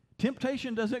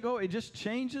 Temptation doesn't go, it just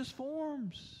changes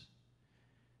forms.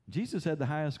 Jesus had the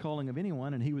highest calling of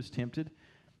anyone, and he was tempted.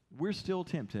 We're still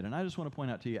tempted, and I just want to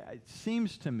point out to you, it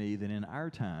seems to me that in our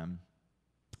time,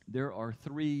 there are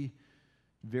three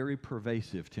very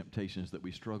pervasive temptations that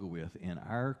we struggle with in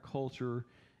our culture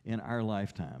in our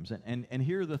lifetimes. And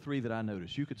here are the three that I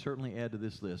noticed. You could certainly add to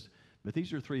this list, but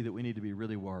these are three that we need to be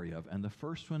really wary of. And the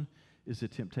first one is a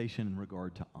temptation in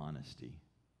regard to honesty.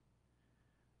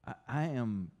 I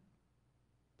am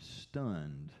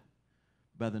stunned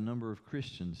by the number of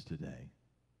Christians today,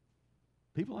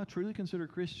 people I truly consider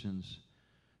Christians,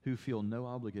 who feel no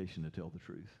obligation to tell the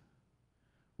truth.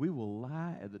 We will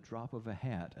lie at the drop of a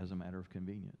hat as a matter of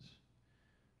convenience.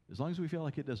 As long as we feel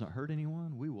like it doesn't hurt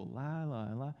anyone, we will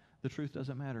lie. The truth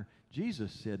doesn't matter.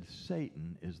 Jesus said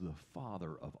Satan is the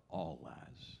father of all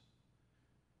lies.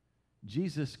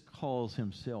 Jesus calls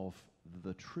himself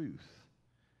the truth.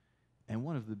 And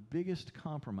one of the biggest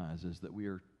compromises that we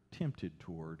are tempted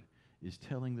toward is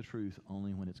telling the truth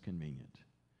only when it's convenient.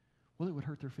 Well, it would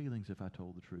hurt their feelings if I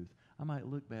told the truth. I might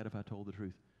look bad if I told the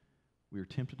truth. We are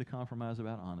tempted to compromise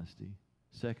about honesty.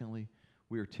 Secondly,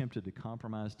 we are tempted to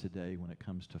compromise today when it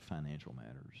comes to financial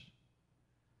matters.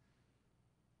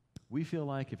 We feel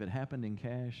like if it happened in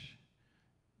cash,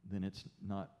 then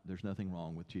there's nothing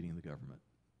wrong with cheating the government.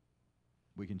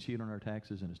 We can cheat on our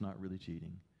taxes and it's not really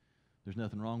cheating. There's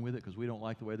nothing wrong with it because we don't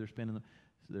like the way they're spending them.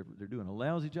 So they're doing a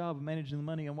lousy job of managing the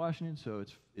money in Washington, so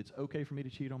it's okay for me to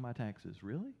cheat on my taxes.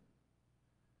 Really?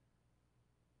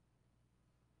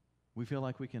 We feel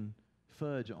like we can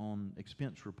fudge on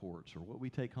expense reports or what we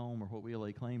take home or what we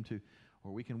lay claim to,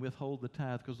 or we can withhold the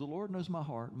tithe because the Lord knows my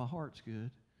heart. My heart's good.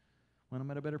 When I'm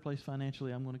at a better place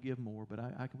financially, I'm going to give more, but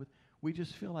I can. We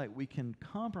just feel like we can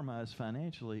compromise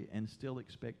financially and still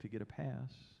expect to get a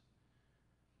pass.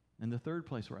 And the third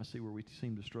place where I see where we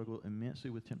seem to struggle immensely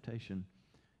with temptation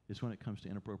is when it comes to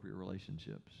inappropriate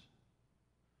relationships.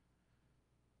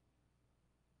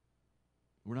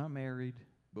 We're not married,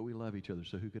 but we love each other,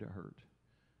 so who could it hurt?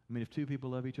 I mean, if two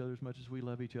people love each other as much as we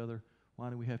love each other, why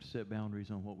do we have to set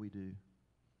boundaries on what we do?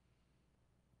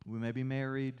 We may be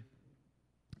married,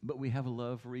 but we have a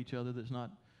love for each other that's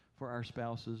not for our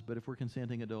spouses, but if we're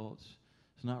consenting adults,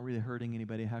 it's not really hurting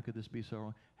anybody. How could this be so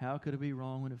wrong? How could it be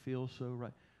wrong when it feels so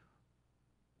right?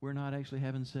 We're not actually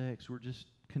having sex. We're just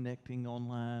connecting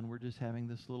online. We're just having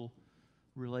this little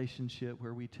relationship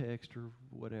where we text or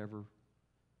whatever.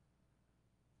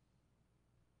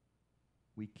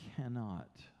 We cannot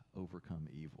overcome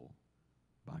evil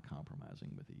by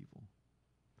compromising with evil.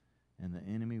 And the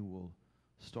enemy will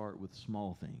start with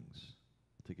small things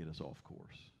to get us off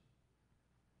course.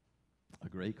 A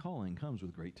great calling comes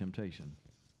with great temptation.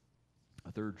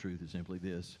 A third truth is simply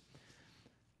this: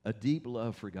 a deep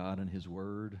love for God and His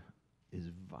Word is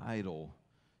vital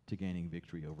to gaining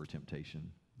victory over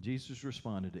temptation. Jesus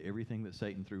responded to everything that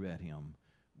Satan threw at him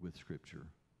with Scripture.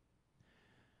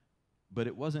 But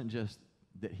it wasn't just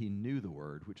that he knew the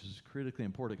Word, which is critically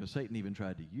important, because Satan even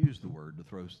tried to use the Word to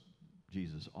throw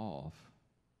Jesus off.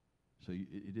 So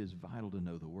it is vital to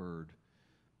know the Word.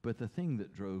 But the thing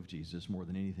that drove Jesus more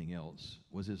than anything else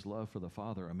was his love for the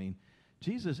Father. I mean,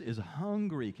 Jesus is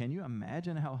hungry. Can you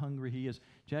imagine how hungry he is?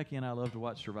 Jackie and I love to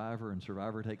watch Survivor, and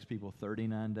Survivor takes people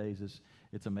 39 days.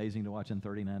 It's amazing to watch in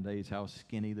 39 days how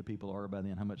skinny the people are by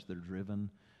then, how much they're driven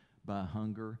by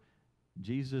hunger.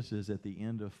 Jesus is at the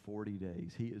end of 40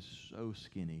 days. He is so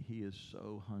skinny. He is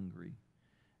so hungry.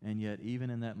 And yet, even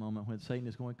in that moment when Satan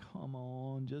is going, come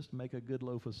on, just make a good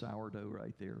loaf of sourdough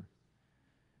right there.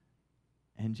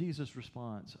 And Jesus'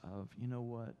 response of, you know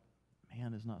what?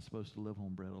 Man is not supposed to live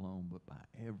on bread alone, but by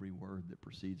every word that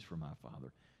proceeds from my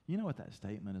Father. You know what that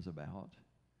statement is about?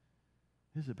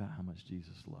 It's about how much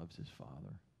Jesus loves his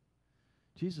Father.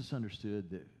 Jesus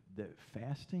understood that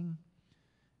fasting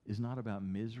is not about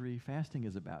misery. Fasting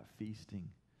is about feasting.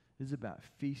 It's about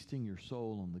feasting your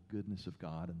soul on the goodness of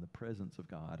God and the presence of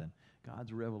God and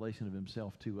God's revelation of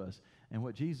himself to us. And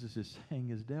what Jesus is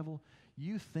saying is, devil,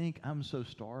 you think I'm so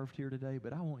starved here today,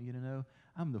 but I want you to know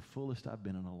I'm the fullest I've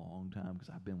been in a long time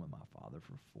because I've been with my Father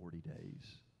for 40 days.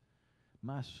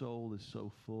 My soul is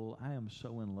so full. I am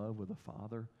so in love with the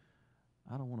Father.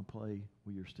 I don't want to play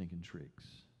with your stinking tricks.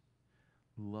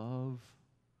 Love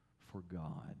for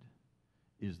God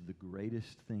is the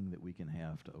greatest thing that we can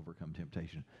have to overcome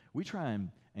temptation. We try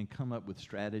and come up with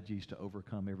strategies to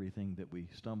overcome everything that we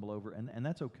stumble over, and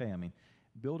that's okay. I mean,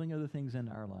 building other things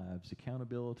into our lives,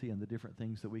 accountability and the different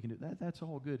things that we can do, that's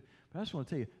all good. But I just want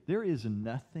to tell you, there is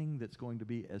nothing that's going to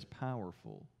be as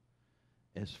powerful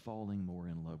as falling more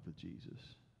in love with Jesus.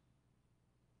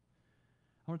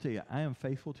 I want to tell you, I am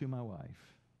faithful to my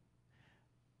wife.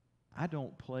 I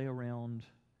don't play around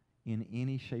in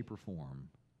any shape or form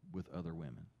with other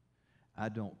women. I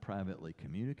don't privately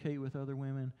communicate with other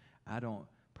women. I don't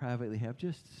privately have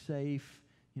just safe,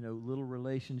 little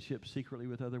relationships secretly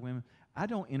with other women. I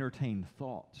don't entertain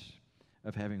thoughts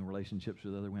of having relationships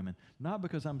with other women. Not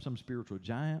because I'm some spiritual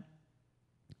giant,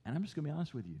 And I'm just going to be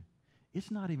honest with you. It's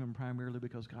not even primarily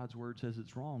because God's word says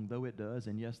it's wrong, though it does,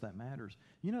 and yes, that matters.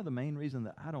 You know the main reason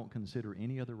that I don't consider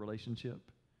any other relationship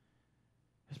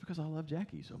is because I love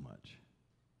Jackie so much.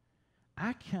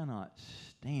 I cannot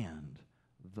stand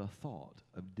the thought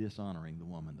of dishonoring the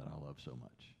woman that I love so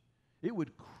much. It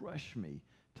would crush me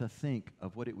to think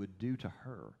of what it would do to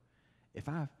her if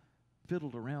I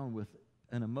fiddled around with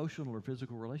an emotional or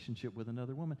physical relationship with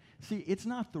another woman. See, it's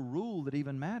not the rule that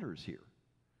even matters here.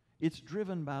 It's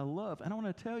driven by love. And I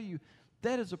want to tell you,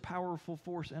 that is a powerful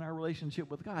force in our relationship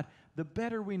with God. The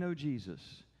better we know Jesus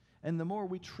and the more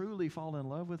we truly fall in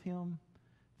love with him,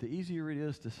 the easier it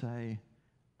is to say,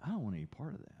 I don't want any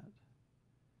part of that.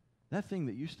 That thing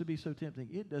that used to be so tempting,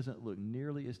 it doesn't look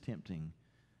nearly as tempting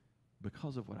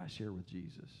because of what I share with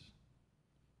Jesus.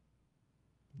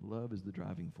 Love is the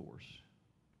driving force.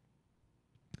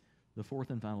 The fourth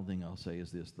and final thing I'll say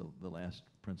is this, the last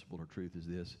principle or truth is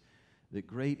this, that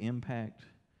great impact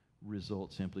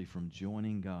results simply from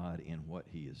joining God in what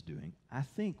he is doing. I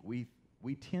think we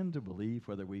tend to believe,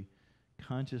 whether we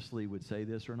consciously would say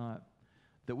this or not,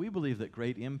 that we believe that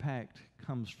great impact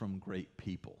comes from great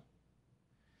people.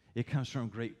 It comes from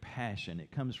great passion.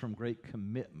 It comes from great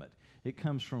commitment. It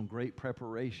comes from great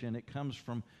preparation. It comes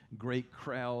from great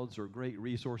crowds or great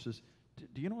resources.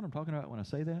 Do you know what I'm talking about when I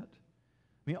say that?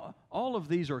 I mean, all of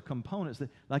these are components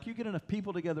that, like, you get enough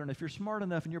people together, and if you're smart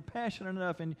enough, and you're passionate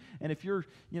enough, and if you're,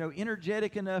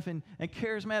 energetic enough and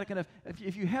charismatic enough,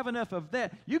 if you have enough of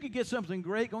that, you could get something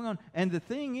great going on. And the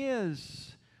thing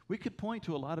is, we could point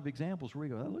to a lot of examples where we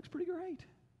go, that looks pretty great.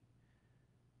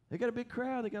 They got a big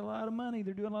crowd. They got a lot of money.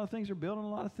 They're doing a lot of things. They're building a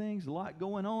lot of things. A lot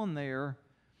going on there.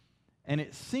 And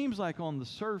it seems like on the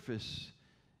surface,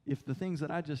 if the things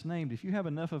that I just named, if you have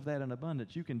enough of that in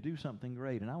abundance, you can do something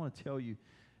great. And I want to tell you,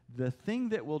 the thing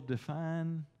that will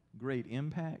define great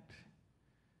impact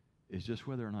is just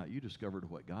whether or not you discovered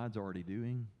what God's already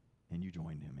doing and you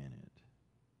joined him in it.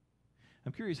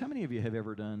 I'm curious, how many of you have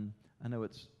ever done, I know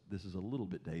this is a little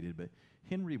bit dated, but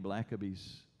Henry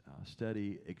Blackaby's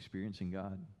study, Experiencing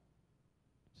God?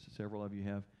 Several of you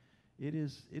have. It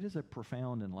is a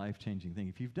profound and life-changing thing.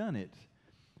 If you've done it,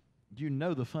 you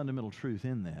know the fundamental truth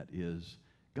in that is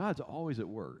God's always at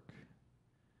work.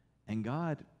 And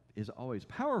God is always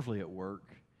powerfully at work.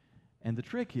 And the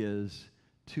trick is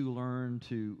to learn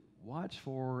to watch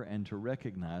for and to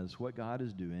recognize what God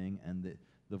is doing and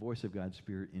the voice of God's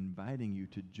Spirit inviting you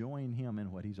to join him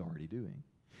in what he's already doing.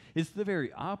 It's the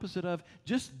very opposite of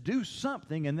just do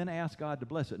something and then ask God to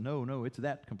bless it. No, it's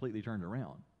that completely turned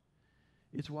around.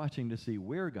 It's watching to see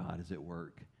where God is at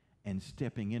work and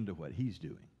stepping into what he's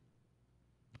doing.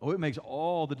 Oh, it makes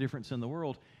all the difference in the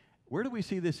world. Where do we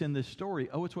see this in this story?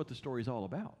 Oh, it's what the story's all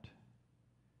about.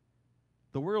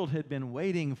 The world had been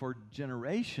waiting for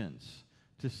generations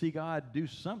to see God do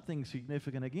something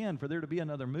significant again, for there to be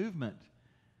another movement.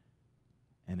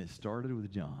 And it started with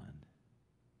John,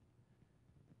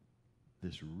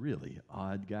 this really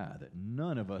odd guy that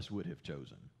none of us would have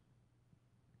chosen.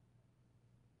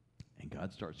 And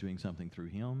God starts doing something through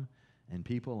him. And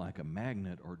people, like a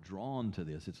magnet, are drawn to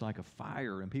this. It's like a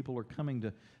fire, and people are coming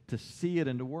to see it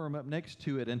and to warm up next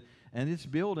to it. And it's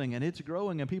building, and it's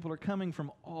growing, and people are coming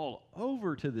from all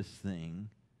over to this thing.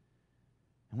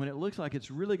 And when it looks like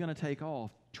it's really going to take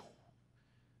off,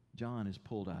 John is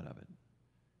pulled out of it.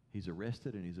 He's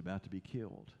arrested, and he's about to be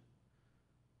killed.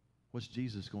 What's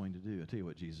Jesus going to do? I'll tell you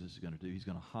what Jesus is going to do. He's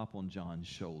going to hop on John's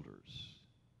shoulders.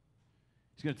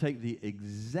 He's going to take the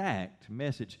exact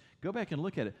message. Go back and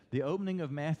look at it. The opening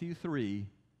of Matthew 3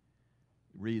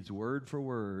 reads word for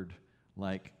word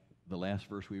like the last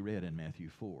verse we read in Matthew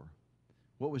 4.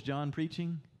 What was John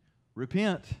preaching?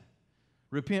 Repent.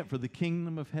 Repent, for the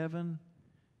kingdom of heaven,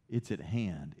 it's at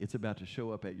hand. It's about to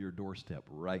show up at your doorstep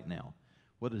right now.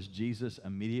 What does Jesus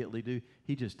immediately do?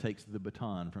 He just takes the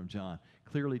baton from John.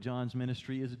 Clearly, John's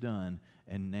ministry is done,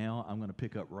 and now I'm going to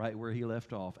pick up right where he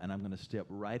left off, and I'm going to step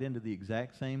right into the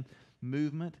exact same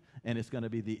movement, and it's going to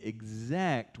be the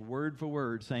exact word for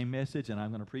word same message, and I'm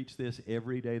going to preach this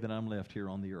every day that I'm left here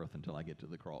on the earth until I get to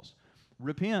the cross.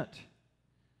 Repent.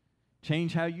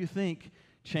 Change how you think.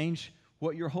 Change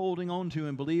what you're holding on to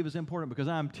and believe is important, because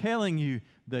I'm telling you,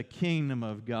 the kingdom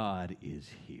of God is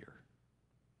here.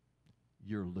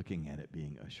 You're looking at it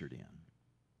being ushered in.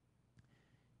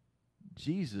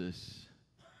 Jesus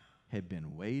had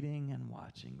been waiting and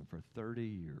watching for 30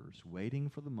 years, waiting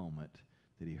for the moment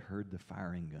that he heard the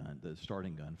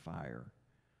starting gun fire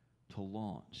to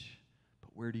launch.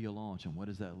 But where do you launch, and what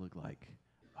does that look like?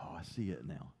 Oh, I see it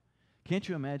now. Can't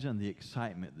you imagine the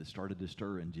excitement that started to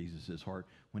stir in Jesus' heart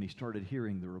when he started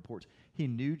hearing the reports? He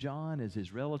knew John as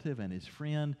his relative and his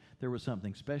friend. There was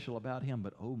something special about him,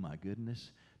 but oh my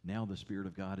goodness, now the Spirit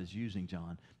of God is using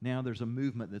John. Now there's a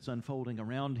movement that's unfolding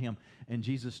around him, and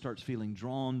Jesus starts feeling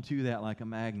drawn to that like a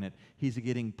magnet. He's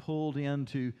getting pulled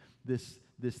into this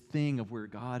thing of where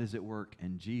God is at work,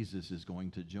 and Jesus is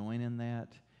going to join in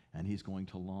that, and he's going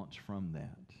to launch from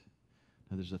that.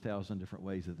 Now, there's 1,000 different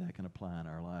ways that can apply in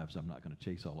our lives. I'm not going to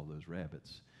chase all of those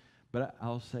rabbits. But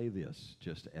I'll say this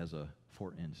just as a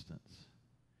for instance.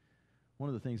 One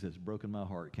of the things that's broken my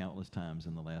heart countless times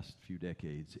in the last few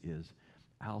decades is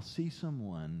I'll see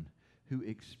someone who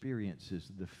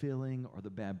experiences the filling or the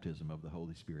baptism of the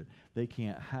Holy Spirit. They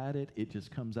can't hide it. It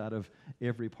just comes out of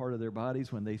every part of their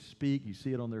bodies. When they speak, you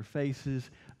see it on their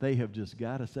faces. They have just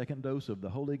got a second dose of the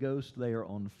Holy Ghost. They are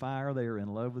on fire. They are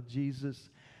in love with Jesus.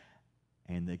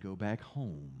 And they go back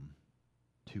home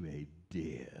to a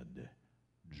dead,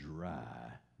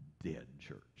 dry, dead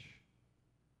church.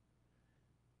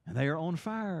 And they are on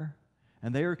fire.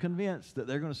 And they are convinced that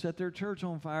they're going to set their church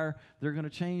on fire. They're going to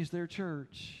change their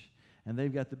church. And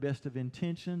they've got the best of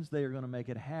intentions. They are going to make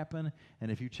it happen.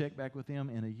 And if you check back with them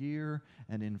in a year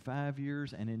and in 5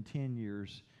 years and in 10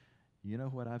 years, you know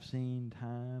what I've seen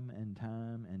time and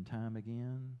time and time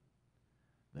again?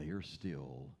 They are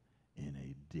still in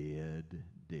a dead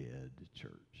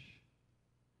church.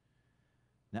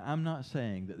 Now, I'm not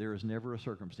saying that there is never a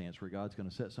circumstance where God's going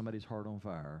to set somebody's heart on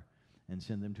fire and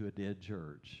send them to a dead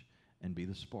church and be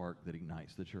the spark that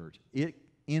ignites the church. It,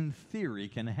 in theory,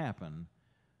 can happen.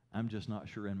 I'm just not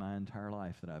sure in my entire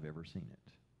life that I've ever seen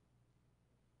it.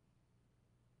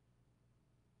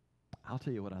 I'll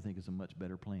tell you what I think is a much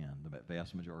better plan the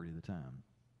vast majority of the time.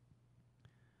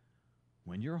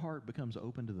 When your heart becomes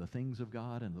open to the things of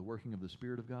God and the working of the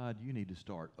Spirit of God, you need to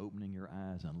start opening your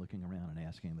eyes and looking around and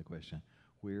asking the question,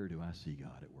 where do I see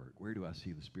God at work? Where do I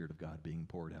see the Spirit of God being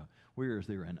poured out? Where is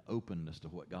there an openness to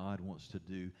what God wants to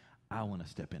do? I want to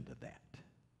step into that.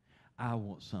 I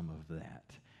want some of that.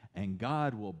 And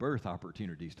God will birth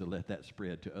opportunities to let that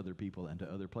spread to other people and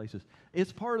to other places.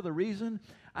 It's part of the reason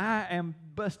I am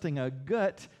busting a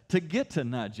gut to get to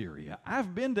Nigeria.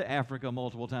 I've been to Africa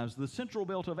multiple times. The central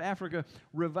belt of Africa,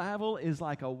 revival is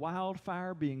like a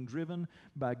wildfire being driven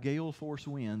by gale force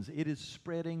winds. It is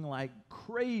spreading like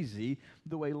crazy,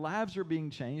 the way lives are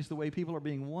being changed, the way people are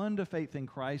being won to faith in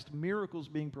Christ, miracles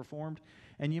being performed.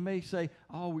 And you may say,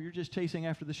 oh, well, you're just chasing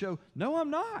after the show. No, I'm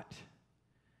not.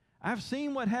 I've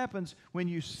seen what happens when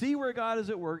you see where God is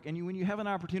at work, and when you have an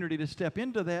opportunity to step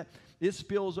into that, it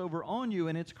spills over on you,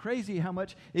 and it's crazy how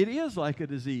much it is like a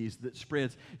disease that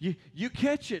spreads. You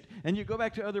catch it, and you go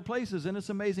back to other places, and it's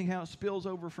amazing how it spills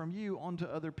over from you onto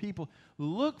other people.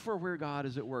 Look for where God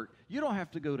is at work. You don't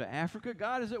have to go to Africa.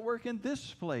 God is at work in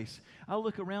this place. I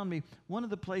look around me. One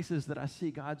of the places that I see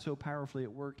God so powerfully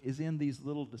at work is in these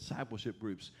little discipleship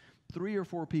groups. 3 or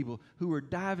 4 people who are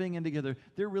diving in together.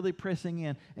 They're really pressing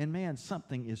in. And man,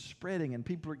 something is spreading and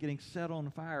people are getting set on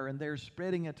fire and they're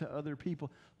spreading it to other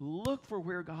people. Look for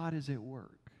where God is at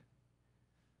work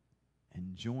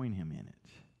and join him in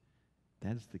it.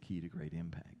 That's the key to great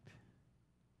impact.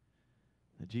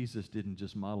 That Jesus didn't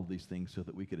just model these things so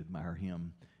that we could admire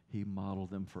him. He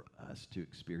modeled them for us to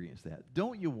experience that.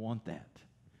 Don't you want that?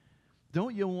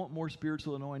 Don't you want more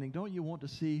spiritual anointing? Don't you want to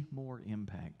see more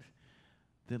impact?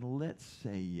 Then let's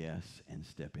say yes and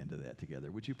step into that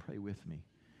together. Would you pray with me?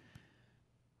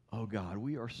 Oh God,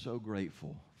 we are so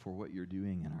grateful for what you're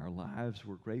doing in our lives.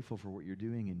 We're grateful for what you're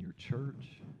doing in your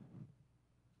church.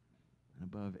 And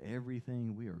above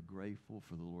everything, we are grateful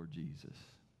for the Lord Jesus.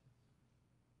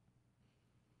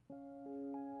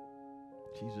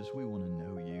 Jesus, we want to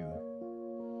know you.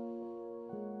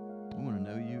 We want to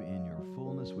know you in your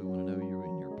fullness. We want to know you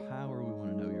in your power. We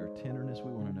want to know your tenderness.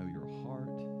 We want to know your heart.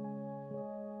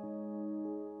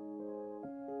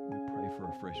 For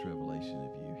a fresh revelation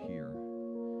of you here.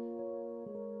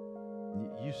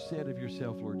 You said of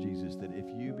yourself, Lord Jesus, that if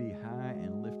you be high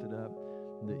and lifted up,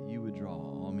 that you would draw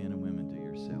all men and women to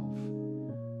yourself.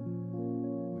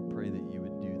 We pray that you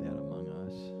would do that among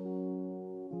us.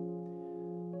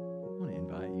 I want to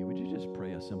invite you, would you just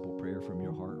pray a simple prayer from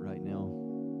your heart right now?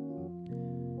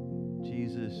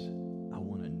 Jesus, I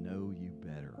want to know you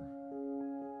better.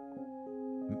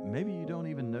 Maybe you don't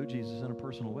even know Jesus in a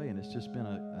personal way, and it's just been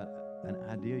an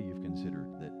idea you've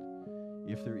considered that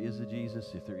if there is a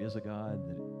Jesus, if there is a God,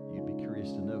 that you'd be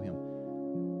curious to know him.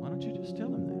 Why don't you just tell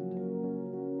him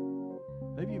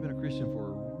that? Maybe you've been a Christian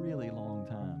for a really long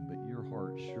time, but your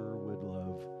heart sure would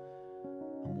love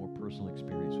a more personal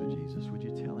experience with Jesus. Would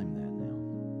you tell him that now?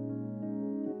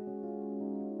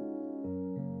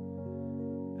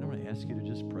 And I'm going to ask ask you to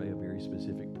just pray a very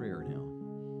specific prayer now.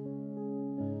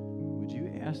 Would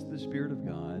you ask the Spirit of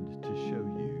God to show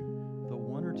you the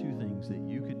one or two things that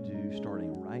you could do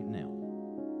starting right now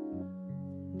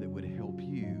that would help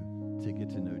you to get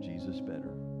to know Jesus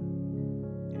better?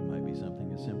 It might be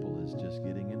something as simple as just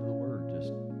getting into the Word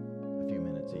just a few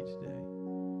minutes each day,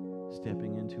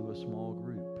 stepping into a small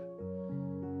group.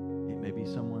 It may be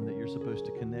someone that you're supposed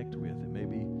to connect with. It may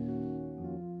be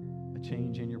a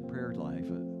change in your prayer life,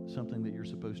 something that you're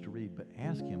supposed to read. But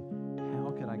ask Him,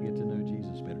 how could I get to know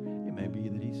Jesus better? It may be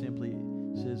that He simply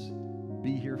says,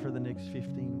 be here for the next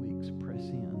 15 weeks. Press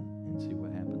in and see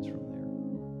what happens from there.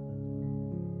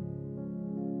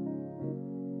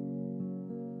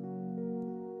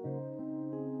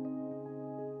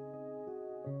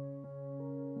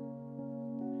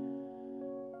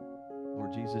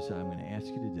 Lord Jesus, I'm going to ask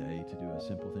you today to do a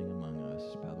simple thing among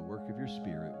us. By the work of your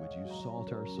Spirit, would you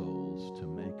salt our souls to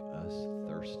make us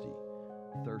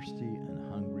thirsty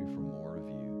and hungry for more of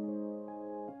you.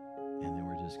 And then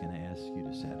we're just going to ask you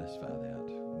to satisfy that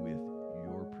with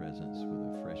your presence, with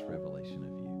a fresh revelation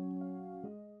of you.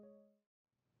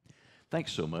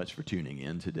 Thanks so much for tuning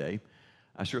in today.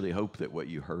 I surely hope that what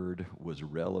you heard was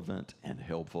relevant and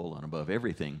helpful, and above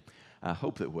everything, I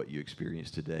hope that what you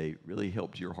experienced today really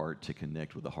helped your heart to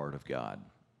connect with the heart of God.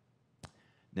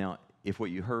 Now, if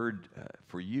what you heard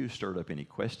for you stirred up any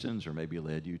questions or maybe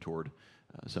led you toward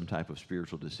some type of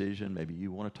spiritual decision, maybe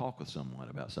you want to talk with someone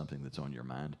about something that's on your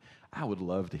mind, I would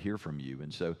love to hear from you.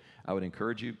 And so I would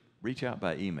encourage you, reach out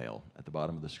by email. At the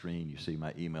bottom of the screen, you see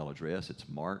my email address. It's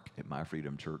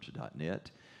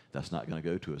mark@myfreedomchurch.net. That's not going to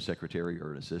go to a secretary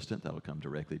or an assistant. That'll come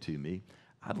directly to me.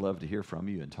 I'd love to hear from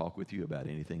you and talk with you about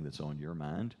anything that's on your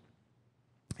mind.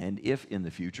 And if in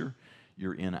the future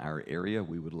you're in our area,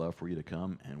 we would love for you to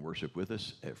come and worship with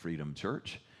us at Freedom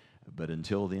Church. But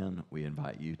until then, we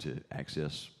invite you to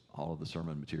access all of the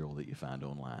sermon material that you find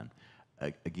online.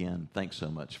 Again, thanks so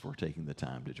much for taking the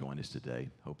time to join us today.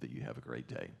 Hope that you have a great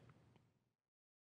day.